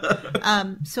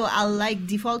 No. So I'll like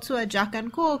default to a Jack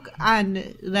and Coke,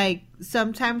 and like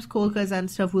sometimes cokers and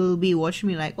stuff will be watching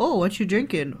me like, oh, what you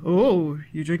drinking? Oh,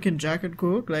 you drinking Jack and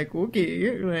Coke? Like,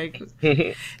 okay, like,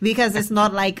 because it's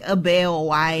not like a beer or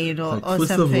wine or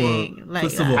something like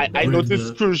that. I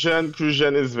noticed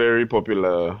Crucian is very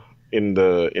popular in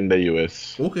the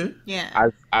US. Okay. Yeah.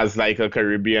 As like a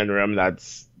Caribbean rum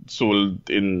that's sold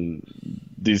in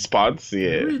these parts.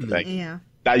 Yeah. Really? Like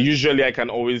that usually I can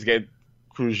always get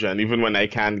Crucian. Even when I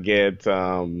can't get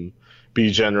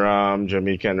Bajan rum,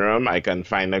 Jamaican rum, I can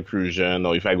find a Crucian,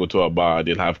 or if I go to a bar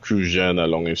they'll have Crucian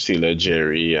along with Sailor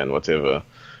Jerry and whatever.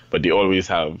 But they always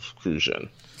have Crucian.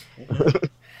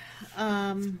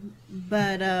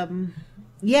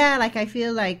 Yeah, like I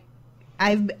feel like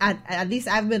at least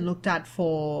I've been looked at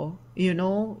for, you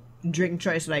know, drink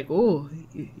choice, like, oh,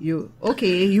 you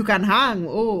can hang,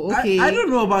 oh, okay. I don't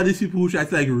know about these people who try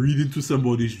to like read into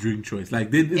somebody's drink choice.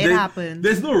 Like it happens.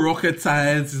 There's no rocket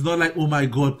science. It's not like, oh my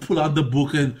God, pull out the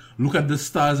book and look at the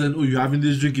stars and, oh, you're having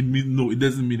this drink. No, it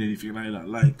doesn't mean anything like that.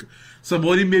 Like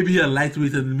somebody may be a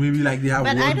lightweight and maybe like they have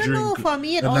one drink. But I don't know, for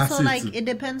me it also like it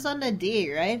depends on the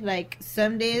day, right? Like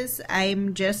some days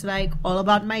I'm just like all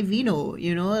about my vino,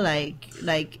 you know,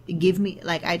 like give me,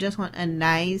 like, I just want a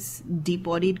nice deep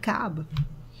bodied cab.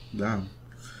 Damn.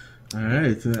 All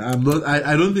right.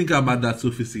 I don't think I'm at that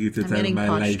sophisticated time in my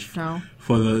life now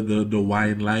for the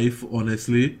wine life,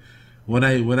 honestly. When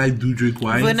I do drink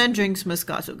wine, Vernon drinks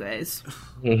Moscato, guys.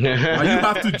 Why you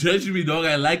have to judge me, dog?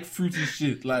 I like fruity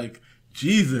shit. Like,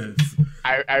 Jesus.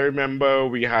 I remember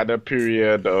we had a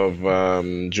period of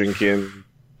drinking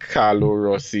Carlo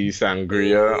Rossi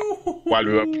sangria while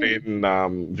we were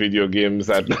playing video games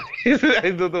at night.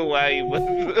 I don't know why.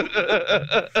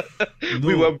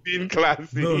 We were being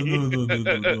classy. No.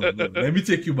 Let me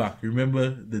take you back. Remember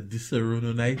the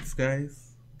Disaronno nights,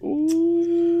 guys?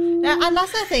 Ooh. And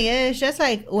that's the thing. It's just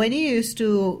like when you used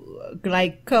to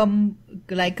come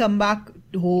back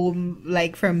home,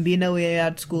 like from being away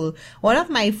at school. One of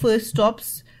my first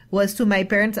stops was to my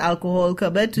parents' alcohol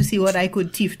cupboard to see what I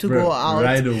could thief to go out.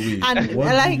 Right away. And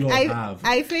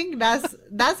I think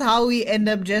that's how we end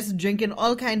up just drinking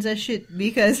all kinds of shit,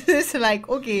 because it's like,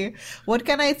 okay, what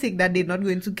can I think that they're not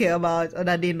going to care about or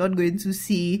that they're not going to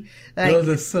see? Like, there was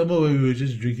a summer where we were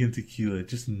just drinking tequila,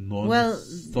 just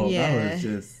non-stop. Yeah. That was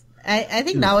just... I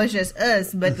think that was just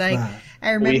us, but like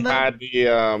I remember we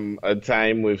had a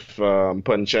time with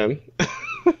Punchan.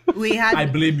 I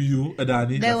blame you,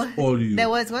 Adani. That's all you. There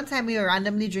was one time we were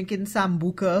randomly drinking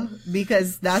Sambuca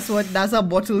because that's a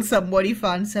bottle somebody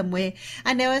found somewhere,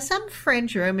 and there was some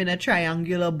French rum in a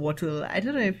triangular bottle. I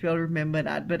don't know if y'all remember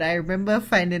that, but I remember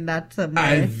finding that somewhere.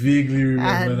 I vaguely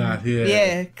remember that.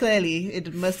 Yeah, clearly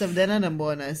it must have done a number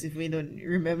on us if we don't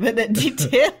remember the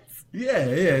details.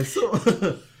 Yeah.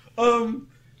 So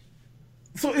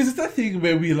is it a thing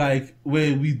where we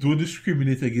don't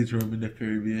discriminate against rum in the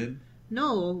Caribbean?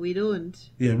 No, we don't.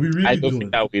 Yeah, we really don't. I don't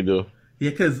think that we do. Yeah,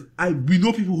 because we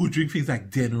know people who drink things like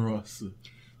Denros.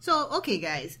 So, okay,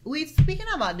 guys, we're speaking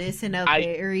about this in a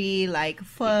very, like,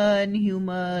 fun,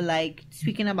 humor, like,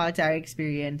 speaking about our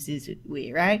experiences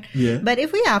way, right? Yeah. But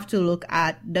if we have to look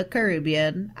at the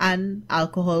Caribbean and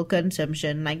alcohol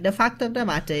consumption, like, the fact of the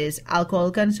matter is alcohol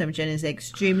consumption is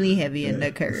extremely heavy in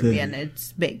the Caribbean.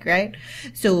 It's big, right?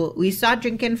 So, we start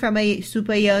drinking from a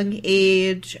super young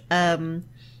age.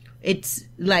 It's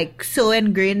like so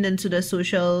ingrained into the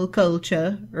social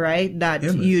culture, right? That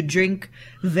you drink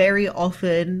very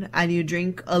often and you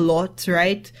drink a lot,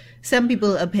 right? Some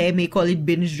people up here may call it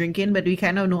binge drinking, but we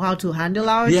kind of know how to handle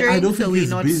our drink, so we're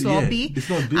not sloppy. It's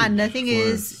not binge and the thing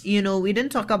is, us. you know, we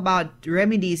didn't talk about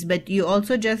remedies, but you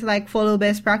also just like follow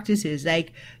best practices.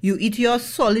 Like you eat your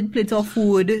solid plate of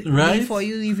food before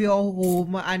you leave your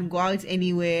home and go out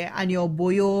anywhere, and your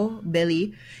boyo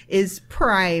belly is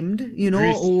primed, you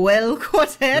know, well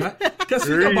coated. Because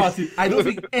think about it, I don't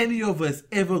think any of us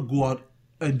ever go out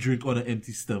and drink on an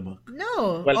empty stomach.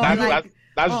 No. Well,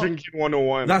 that's drinking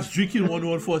 101. That's drinking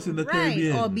 101 for us in the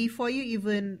Caribbean. Or before you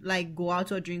even like go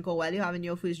out or drink, or while you're having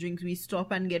your first drinks, we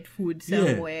stop and get food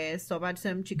somewhere. Stop at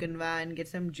some chicken van, get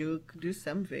some jerk, do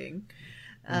something.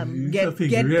 Get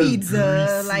pizza.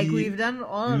 Greasy, like we've done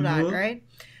all of that, right?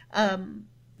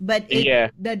 But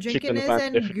the drinking is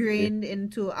ingrained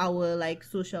into our like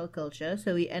social culture,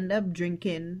 so we end up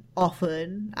drinking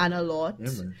often and a lot,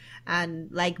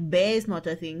 and like beer is not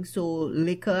a thing, so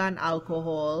liquor and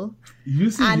alcohol.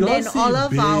 You see, and then all of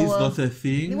beer our is not a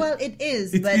thing. Well, it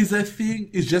is. It is a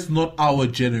thing. It's just not our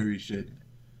generation.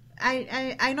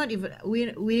 I not even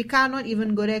we cannot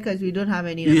even go there because we don't have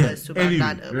any of us to back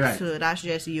that up. Right. So that's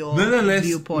just your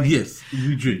viewpoint. Yes,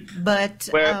 we drink. But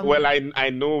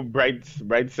I know bright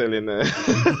selling.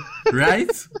 Right.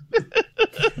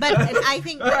 But I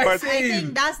think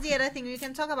that's the other thing we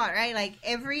can talk about, right? Like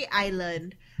every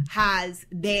island has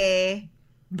their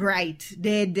bright,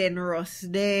 their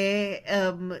Denros, their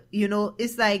you know,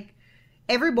 it's like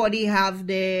everybody have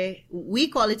their, we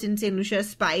call it in St. Lucia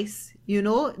spice. You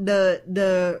know,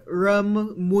 the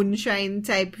rum moonshine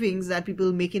type things that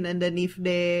people making underneath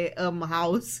their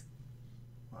house.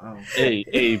 Wow.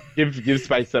 Hey, give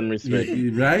Spice some respect.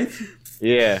 Right?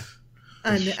 Yeah.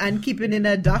 And keeping in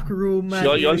a dark room.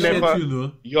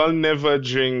 You'll never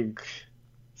drink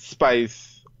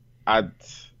Spice at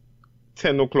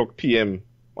 10 o'clock p.m.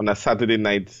 on a Saturday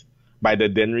night by the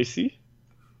Denry Sea.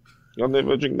 You'll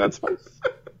never drink that Spice.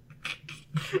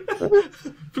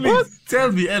 Please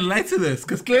tell me, enlighten us,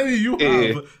 because clearly you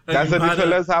have. That's the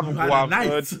fellas have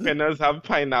guava, the fellas have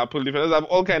pineapple, the fellas have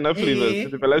all kind of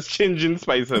flavors. The fellas changing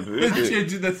spice up.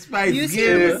 Changing the spice. You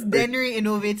see these Denry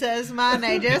innovators, man.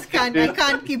 I just can't. I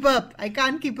can't keep up. I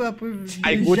can't keep up with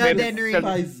Denry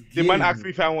spice. The man asked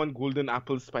me if I want golden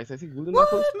apple spice. I said golden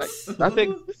apple spice. That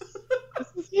thing.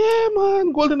 Yeah,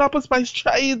 man, golden apple spice.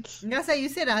 Try it. That's how you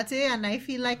say that, and I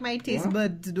feel like my taste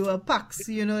buds do a pax.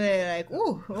 You know, they're like,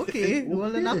 oh, okay,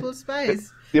 golden apple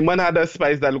spice. The man had a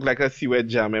spice that looked like a seaweed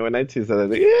jam, and when I tasted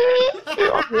it, I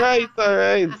was like, all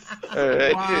right.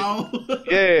 Wow.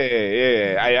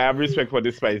 Yeah. I have respect for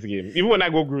the spice game, even when I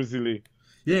go grocery.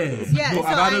 Yeah. No, so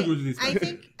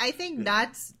I think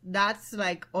that's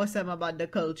like awesome about the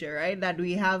culture, right? That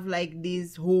we have like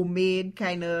these homemade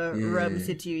kind of rum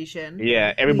situation.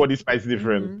 Yeah, everybody's spice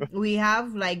different. We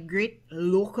have like great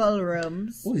local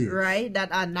rums, right?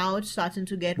 That are now starting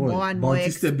to get more and more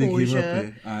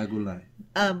exposure. I go lie.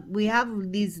 We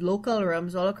have these local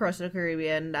rums all across the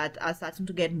Caribbean that are starting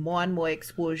to get more and more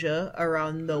exposure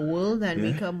around the world and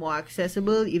become more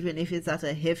accessible, even if it's at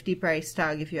a hefty price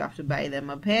tag. If you have to buy them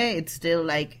up here, it's still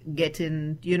like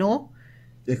getting, you know,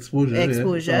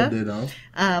 exposure.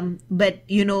 But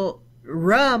you know,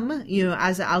 rum, you know,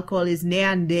 as an alcohol is near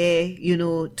and dear, you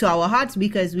know, to our hearts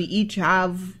because we each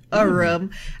have a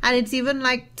rum, and it's even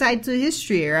like tied to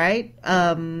history, right?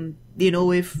 You know,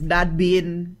 with that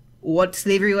being what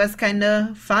slavery was kind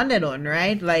of founded on,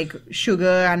 right? Like sugar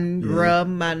and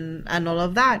rum and all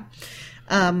of that.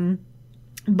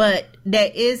 But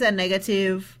there is a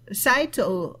negative side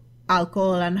to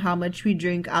alcohol and how much we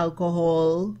drink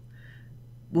alcohol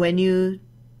when you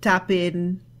tap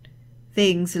in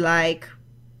things like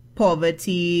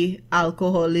poverty,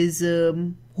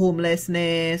 alcoholism,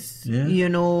 homelessness, you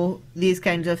know, these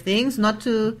kinds of things. Not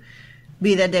to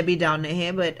be the Debbie Downer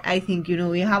here, but I think, you know,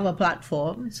 we have a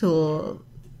platform. So,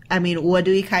 I mean, what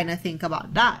do we kind of think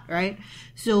about that, right?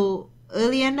 So,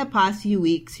 early in the past few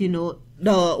weeks, you know,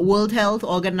 the World Health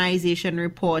Organization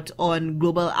report on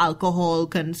global alcohol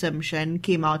consumption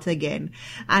came out again.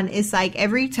 And it's like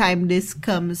every time this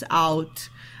comes out,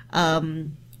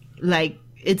 like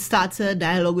it starts a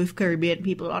dialogue with Caribbean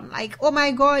people on like, oh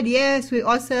my God, yes, we're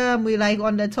awesome. We like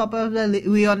on the top of the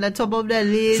we on the top of the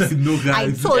list. Like, no,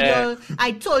 guys.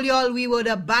 I told y'all we were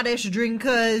the baddest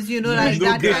drinkers, like no,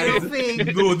 that guys. kind of thing.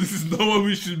 No, this is not what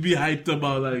we should be hyped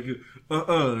about. Like,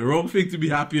 wrong thing to be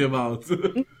happy about.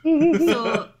 So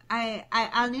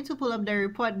I'll need to pull up the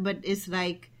report, but it's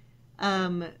like,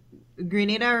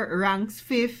 Grenada ranks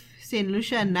 5th, St.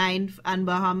 Lucia 9th, and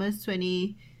Bahamas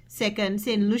 22nd.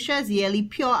 St. Lucia's yearly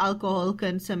pure alcohol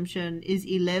consumption is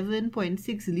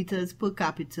 11.6 liters per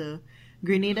capita.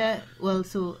 Grenada, well,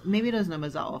 so maybe those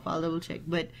numbers are off. I'll double check.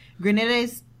 But Grenada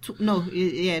is,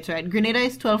 it's right. Grenada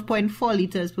is 12.4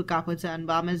 liters per capita, and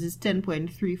Bahamas is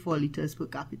 10.34 liters per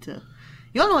capita.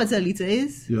 You all know what a liter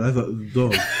is? Yeah, that's a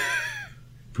dog.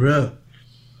 Bruh.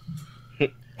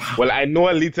 Well, I know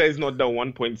a liter is not the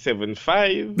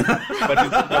 1.75, but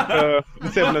it's not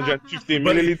the 750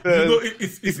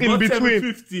 milliliters. It's in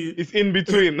between. It's in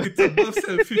between. It's above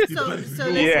 750, but it's not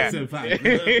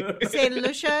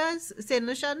 1.75. St.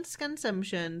 Lucia's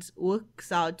consumptions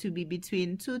works out to be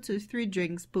between 2 to 3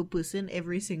 drinks per person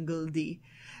every single day.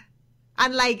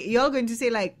 And like, you're going to say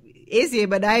like, easy,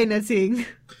 but I ain't nothing.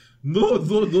 No,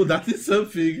 that is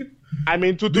something. I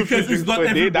mean, 2 to 3 drinks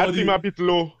per day, that seems a bit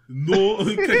low. No,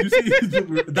 can you see?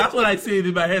 That's what I say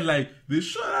in my head. Like, they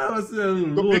should have said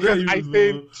low. Because I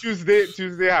say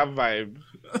Tuesday have vibe,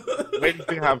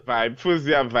 Wednesday have vibe,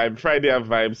 Thursday have vibe, Friday have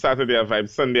vibe, Saturday have vibe,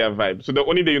 Sunday have vibe. So the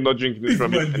only day you're not drinking is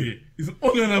from Monday. It's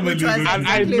only on Monday. And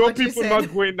I know people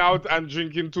not going out and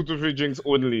drinking 2 to 3 drinks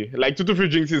only. Like 2 to 3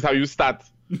 drinks is how you start.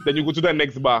 Then you go to the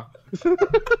next bar.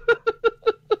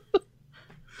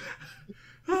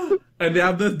 And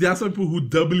there are some people who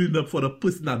doubling up for the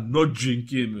person that not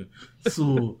drinking.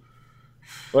 So,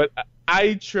 but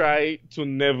I try to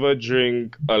never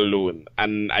drink alone,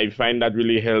 and I find that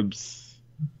really helps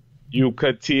you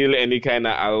curtail any kind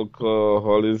of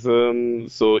alcoholism.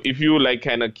 So if you like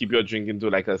kind of keep your drinking to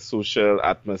like a social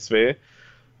atmosphere,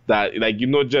 that like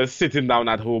just sitting down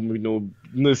at home,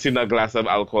 nursing a glass of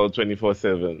alcohol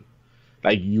 24/7.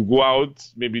 Like you go out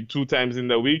maybe 2 times in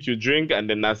the week, you drink, and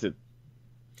then that's it.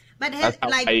 But is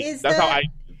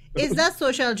that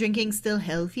social drinking still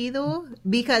healthy though?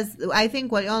 Because I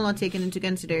think what y'all not taking into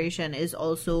consideration is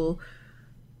also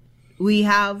we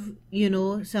have,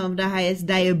 some of the highest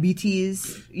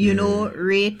diabetes,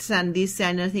 rates and these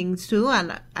kind of things too.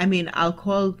 And I mean,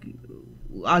 alcohol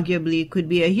arguably could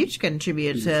be a huge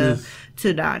contributor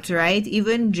to that, right?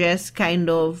 Even just kind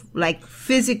of like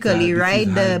physically, right?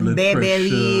 The bare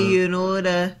belly,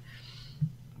 the...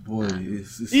 Boy,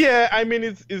 yeah, I mean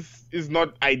it's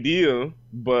not ideal,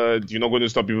 but you're not going to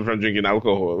stop people from drinking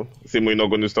alcohol. Same way you're not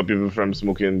going to stop people from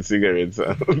smoking cigarettes.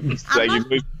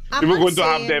 People going to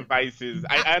have their vices.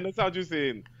 I understand what you're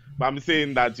saying, but I'm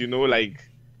saying that like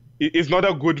it's not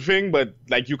a good thing, but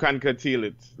like you can curtail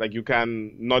it. Like you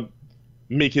can not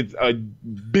make it a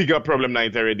bigger problem than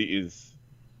it already is.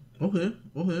 Okay.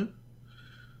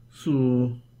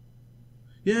 So.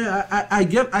 Yeah, I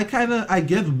get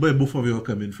where both of you are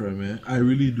coming from, man. I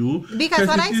really do. Because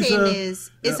what I'm saying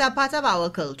is, it's a part of our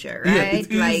culture, right? Yeah,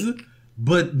 it is,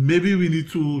 but maybe we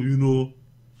need to,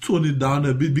 tone it down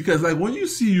a bit. Because, like, when you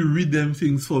read them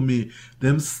things for me,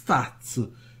 them stats,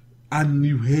 and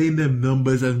you hear them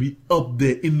numbers, and we up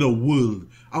there in the world.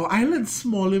 Our island's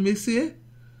small, let me say.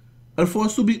 And for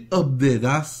us to be up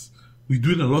there, we're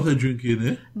doing a lot of drinking,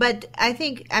 eh? But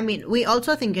we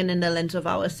also thinking in the lens of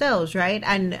ourselves, right?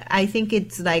 And I think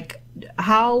it's like,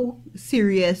 how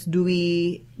serious do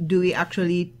we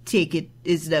actually take it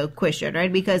is the question,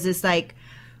 right? Because it's like,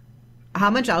 how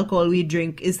much alcohol we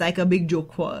drink is like a big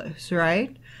joke for us,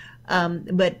 right?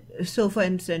 But so for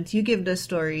instance, you give the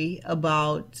story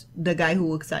about the guy who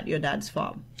works at your dad's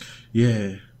farm.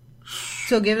 Yeah.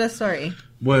 So give the story.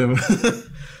 Well,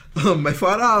 my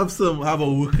father have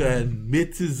a worker, and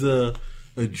mate is a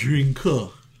drinker.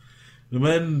 The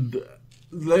man,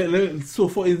 so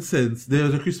for instance, there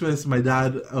was a Christmas my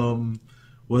dad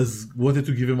wanted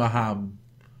to give him a ham,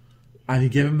 and he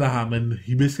gave him the ham, and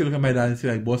he basically looked at my dad and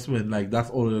said, like, boss man, like, that's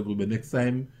all I do, but next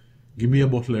time give me a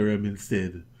bottle of rum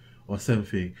instead or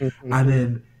something. Mm-hmm. And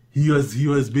then he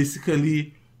was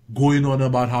basically going on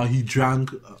about how he drank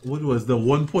what was the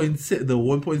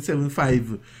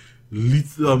 1.75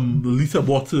 liter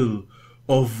bottle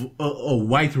of a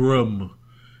white rum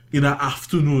in an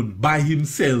afternoon by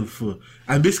himself,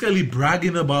 and basically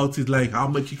bragging about it, like how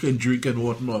much he can drink and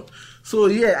whatnot. So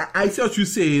yeah, I see what you're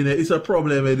saying. It's a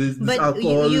problem. This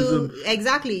alcoholism.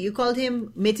 You called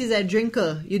him mate is a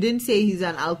drinker. You didn't say he's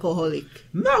an alcoholic.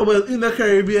 No, well, in the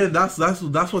Caribbean, that's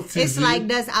what it's like.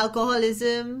 Does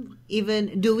alcoholism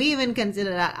do we even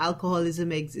consider that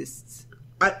alcoholism exists?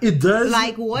 It does,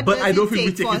 like, what but does I don't it think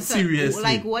we take take it seriously.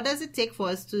 Like, what does it take for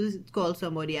us to call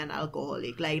somebody an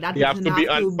alcoholic? Like, that you have to be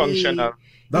unfunctional.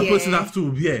 That person have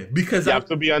to, because you have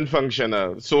to be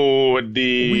unfunctional. So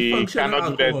they cannot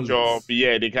do their job.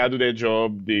 Yeah, they can't do their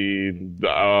job. They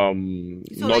so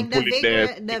not like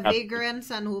the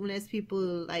vagrants and homeless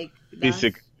people, like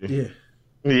basic.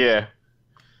 Yeah.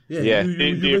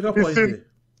 You make a point there.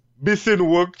 Missing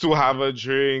work to have a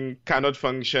drink, cannot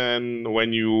function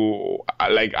when you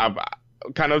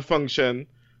cannot function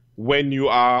when you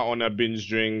are on a binge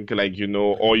drink, like,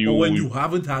 or when you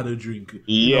haven't had a drink.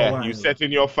 Yeah, you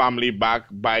setting your family back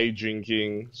by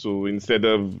drinking. So instead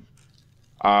of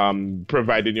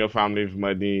providing your family with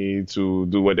money to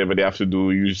do whatever they have to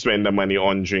do, you spend the money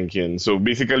on drinking. So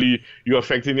basically, you're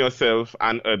affecting yourself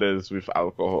and others with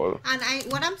alcohol. And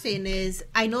what I'm saying is,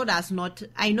 I know that's not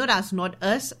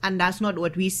us, and that's not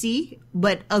what we see.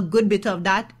 But a good bit of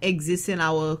that exists in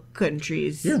our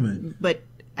countries. Yeah, man. But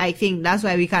I think that's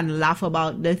why we can laugh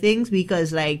about the things,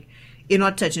 because like, you're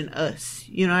not touching us.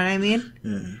 You know what I mean?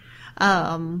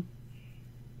 Yeah.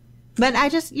 But I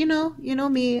just, you know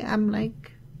me, I'm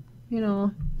like,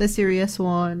 the serious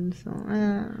one. So,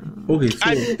 Okay, so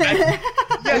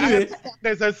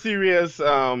there's a serious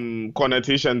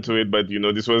connotation to it, but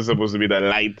this was supposed to be the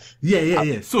light.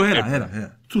 Yeah. So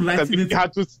here. To lighten it, you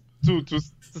had to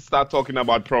start talking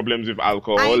about problems with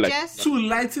alcohol. To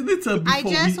lighten it up before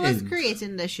we end. I just was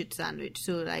creating the shit sandwich,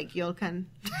 so like y'all can.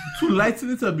 To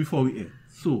lighten it up before we end.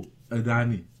 So,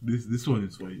 Danny, this one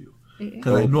is for you.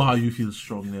 Because I know how you feel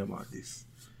strongly about this.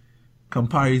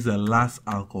 Campari is the last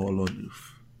alcohol on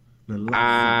earth.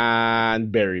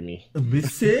 And bury me. Let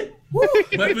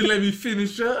me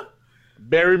finish her.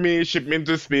 Bury me, ship me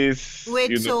into space.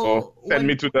 Wait, send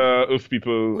me to the earth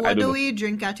people. What do we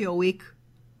drink at your wake?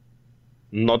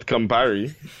 Not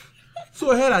Campari.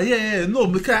 So yeah. No,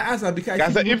 because I asked her because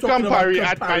if Campari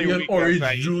at my wake,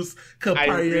 orange juice,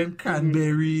 Campari and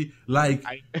cranberry, like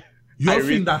you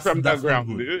think that's from the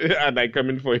ground, good. And I come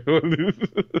in for you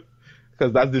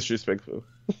because that's disrespectful.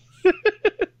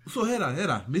 So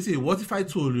Hera, Missy, what if I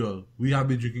told you we have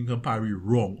been drinking Campari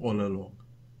wrong all along?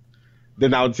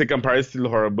 Then I would say Campari is still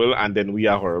horrible, and then we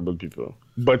are horrible people.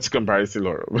 But Campari is still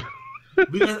horrible.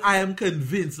 Because I am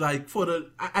convinced, like,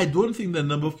 I don't think the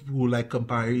number of people who like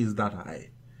Campari is that high.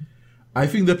 I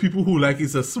think the people who like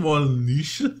it's a small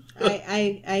niche.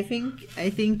 I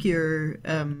think you're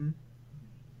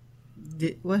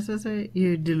what's that?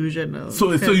 You're delusional.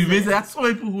 So you mean that's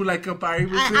why people who like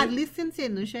Campari? At least in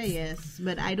St. Lucia, yes,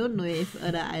 but I don't know if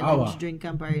other islands drink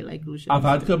Campari like Lucia. I've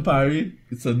had Campari.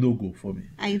 It's a no-go for me.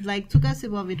 I took a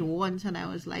sip of it once, and I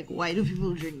was like, "Why do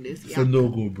people drink this?" It's a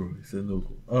no-go, bro. It's a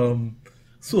no-go.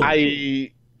 So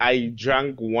I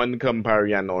drank one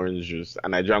Campari and orange juice,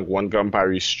 and I drank one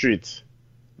Campari straight.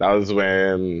 That was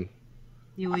when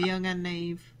you were young and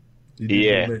naive.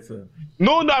 Yeah.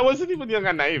 No, I wasn't even young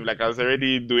and naive. Like, I was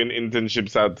already doing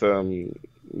internships at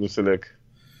Lucelec.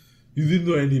 You didn't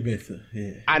know any better.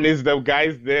 Yeah. And it's the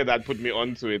guys there that put me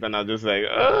onto it, and I was just like,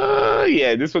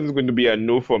 yeah, this one's going to be a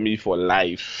no for me for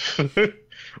life.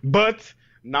 But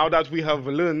now that we have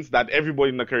learned that everybody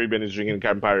in the Caribbean is drinking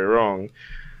Campari wrong,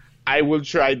 I will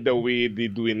try the way they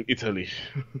do in Italy.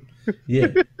 Yeah.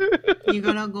 You're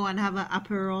gonna go and have an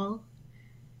Aperol?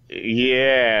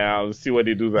 Yeah, I'll see what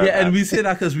they do that. Yeah, and we say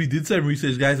that because we did some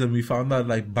research, guys, and we found out,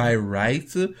 like, by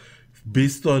right,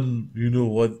 based on,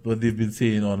 what they've been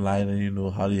saying online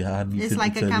and, how they handle it. It's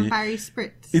like Italy, a Campari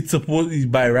spritz. It's supposed,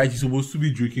 by right, you're supposed to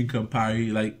be drinking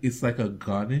Campari, like, it's like a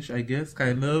garnish, I guess,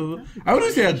 kind of. I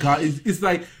wouldn't say a garnish. It's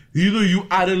like, you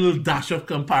add a little dash of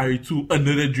Campari to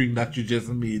another drink that you just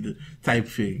made type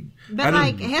thing. But,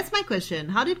 here's my question.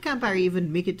 How did Campari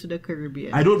even make it to the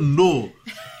Caribbean? I don't know.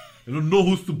 I don't know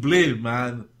who's to blame,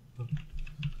 man.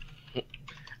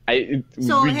 We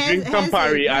drink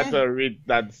Campari at a rate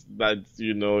that's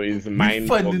is mind.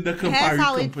 Funding the Campari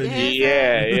company.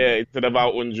 Yeah, it's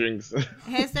about own drinks.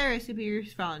 Here's the recipe we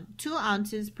found: 2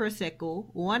 ounces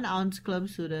Prosecco, 1 ounce club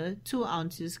soda, 2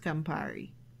 ounces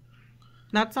Campari.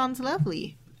 That sounds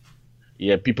lovely.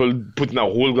 Yeah, people putting a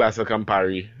whole glass of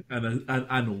Campari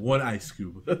and 1 ice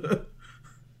cube.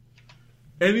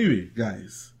 Anyway,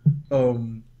 guys,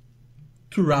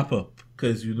 to wrap up,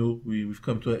 because we've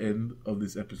come to an end of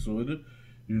this episode.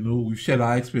 We've shared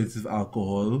our experiences with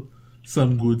alcohol,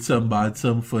 some good, some bad,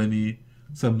 some funny,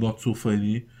 some not so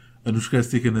funny. Anushka's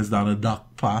taken us down a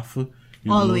dark path.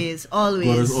 Always. Got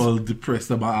us all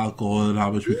depressed about alcohol and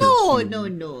how much we consume.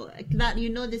 No. That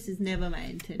this is never my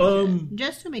intention.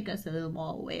 Just to make us a little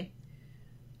more aware.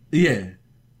 Yeah.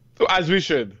 So as we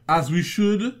should.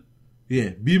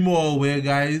 Yeah, be more aware,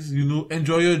 guys. You know,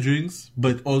 enjoy your drinks,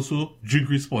 but also drink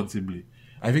responsibly.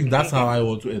 I think that's how I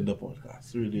want to end the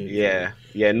podcast. Really. Yeah.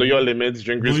 Know your limits,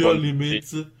 drink responsibly. Know your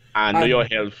limits. And know your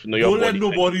health. Know your body. Don't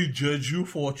let nobody judge you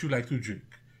for what you like to drink.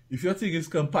 If your thing is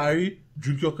Campari,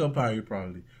 drink your Campari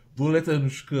proudly. Don't let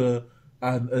Anushka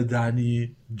and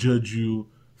Adani judge you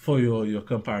for your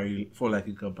Campari, for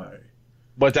liking Campari.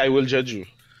 But I will judge you.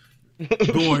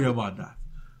 Don't worry about that.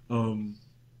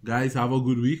 Guys, have a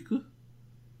good week.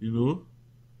 You know,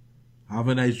 have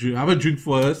a nice drink. Have a drink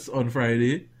for us on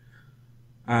Friday.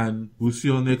 And we'll see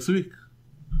you all next week.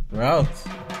 We're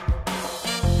out.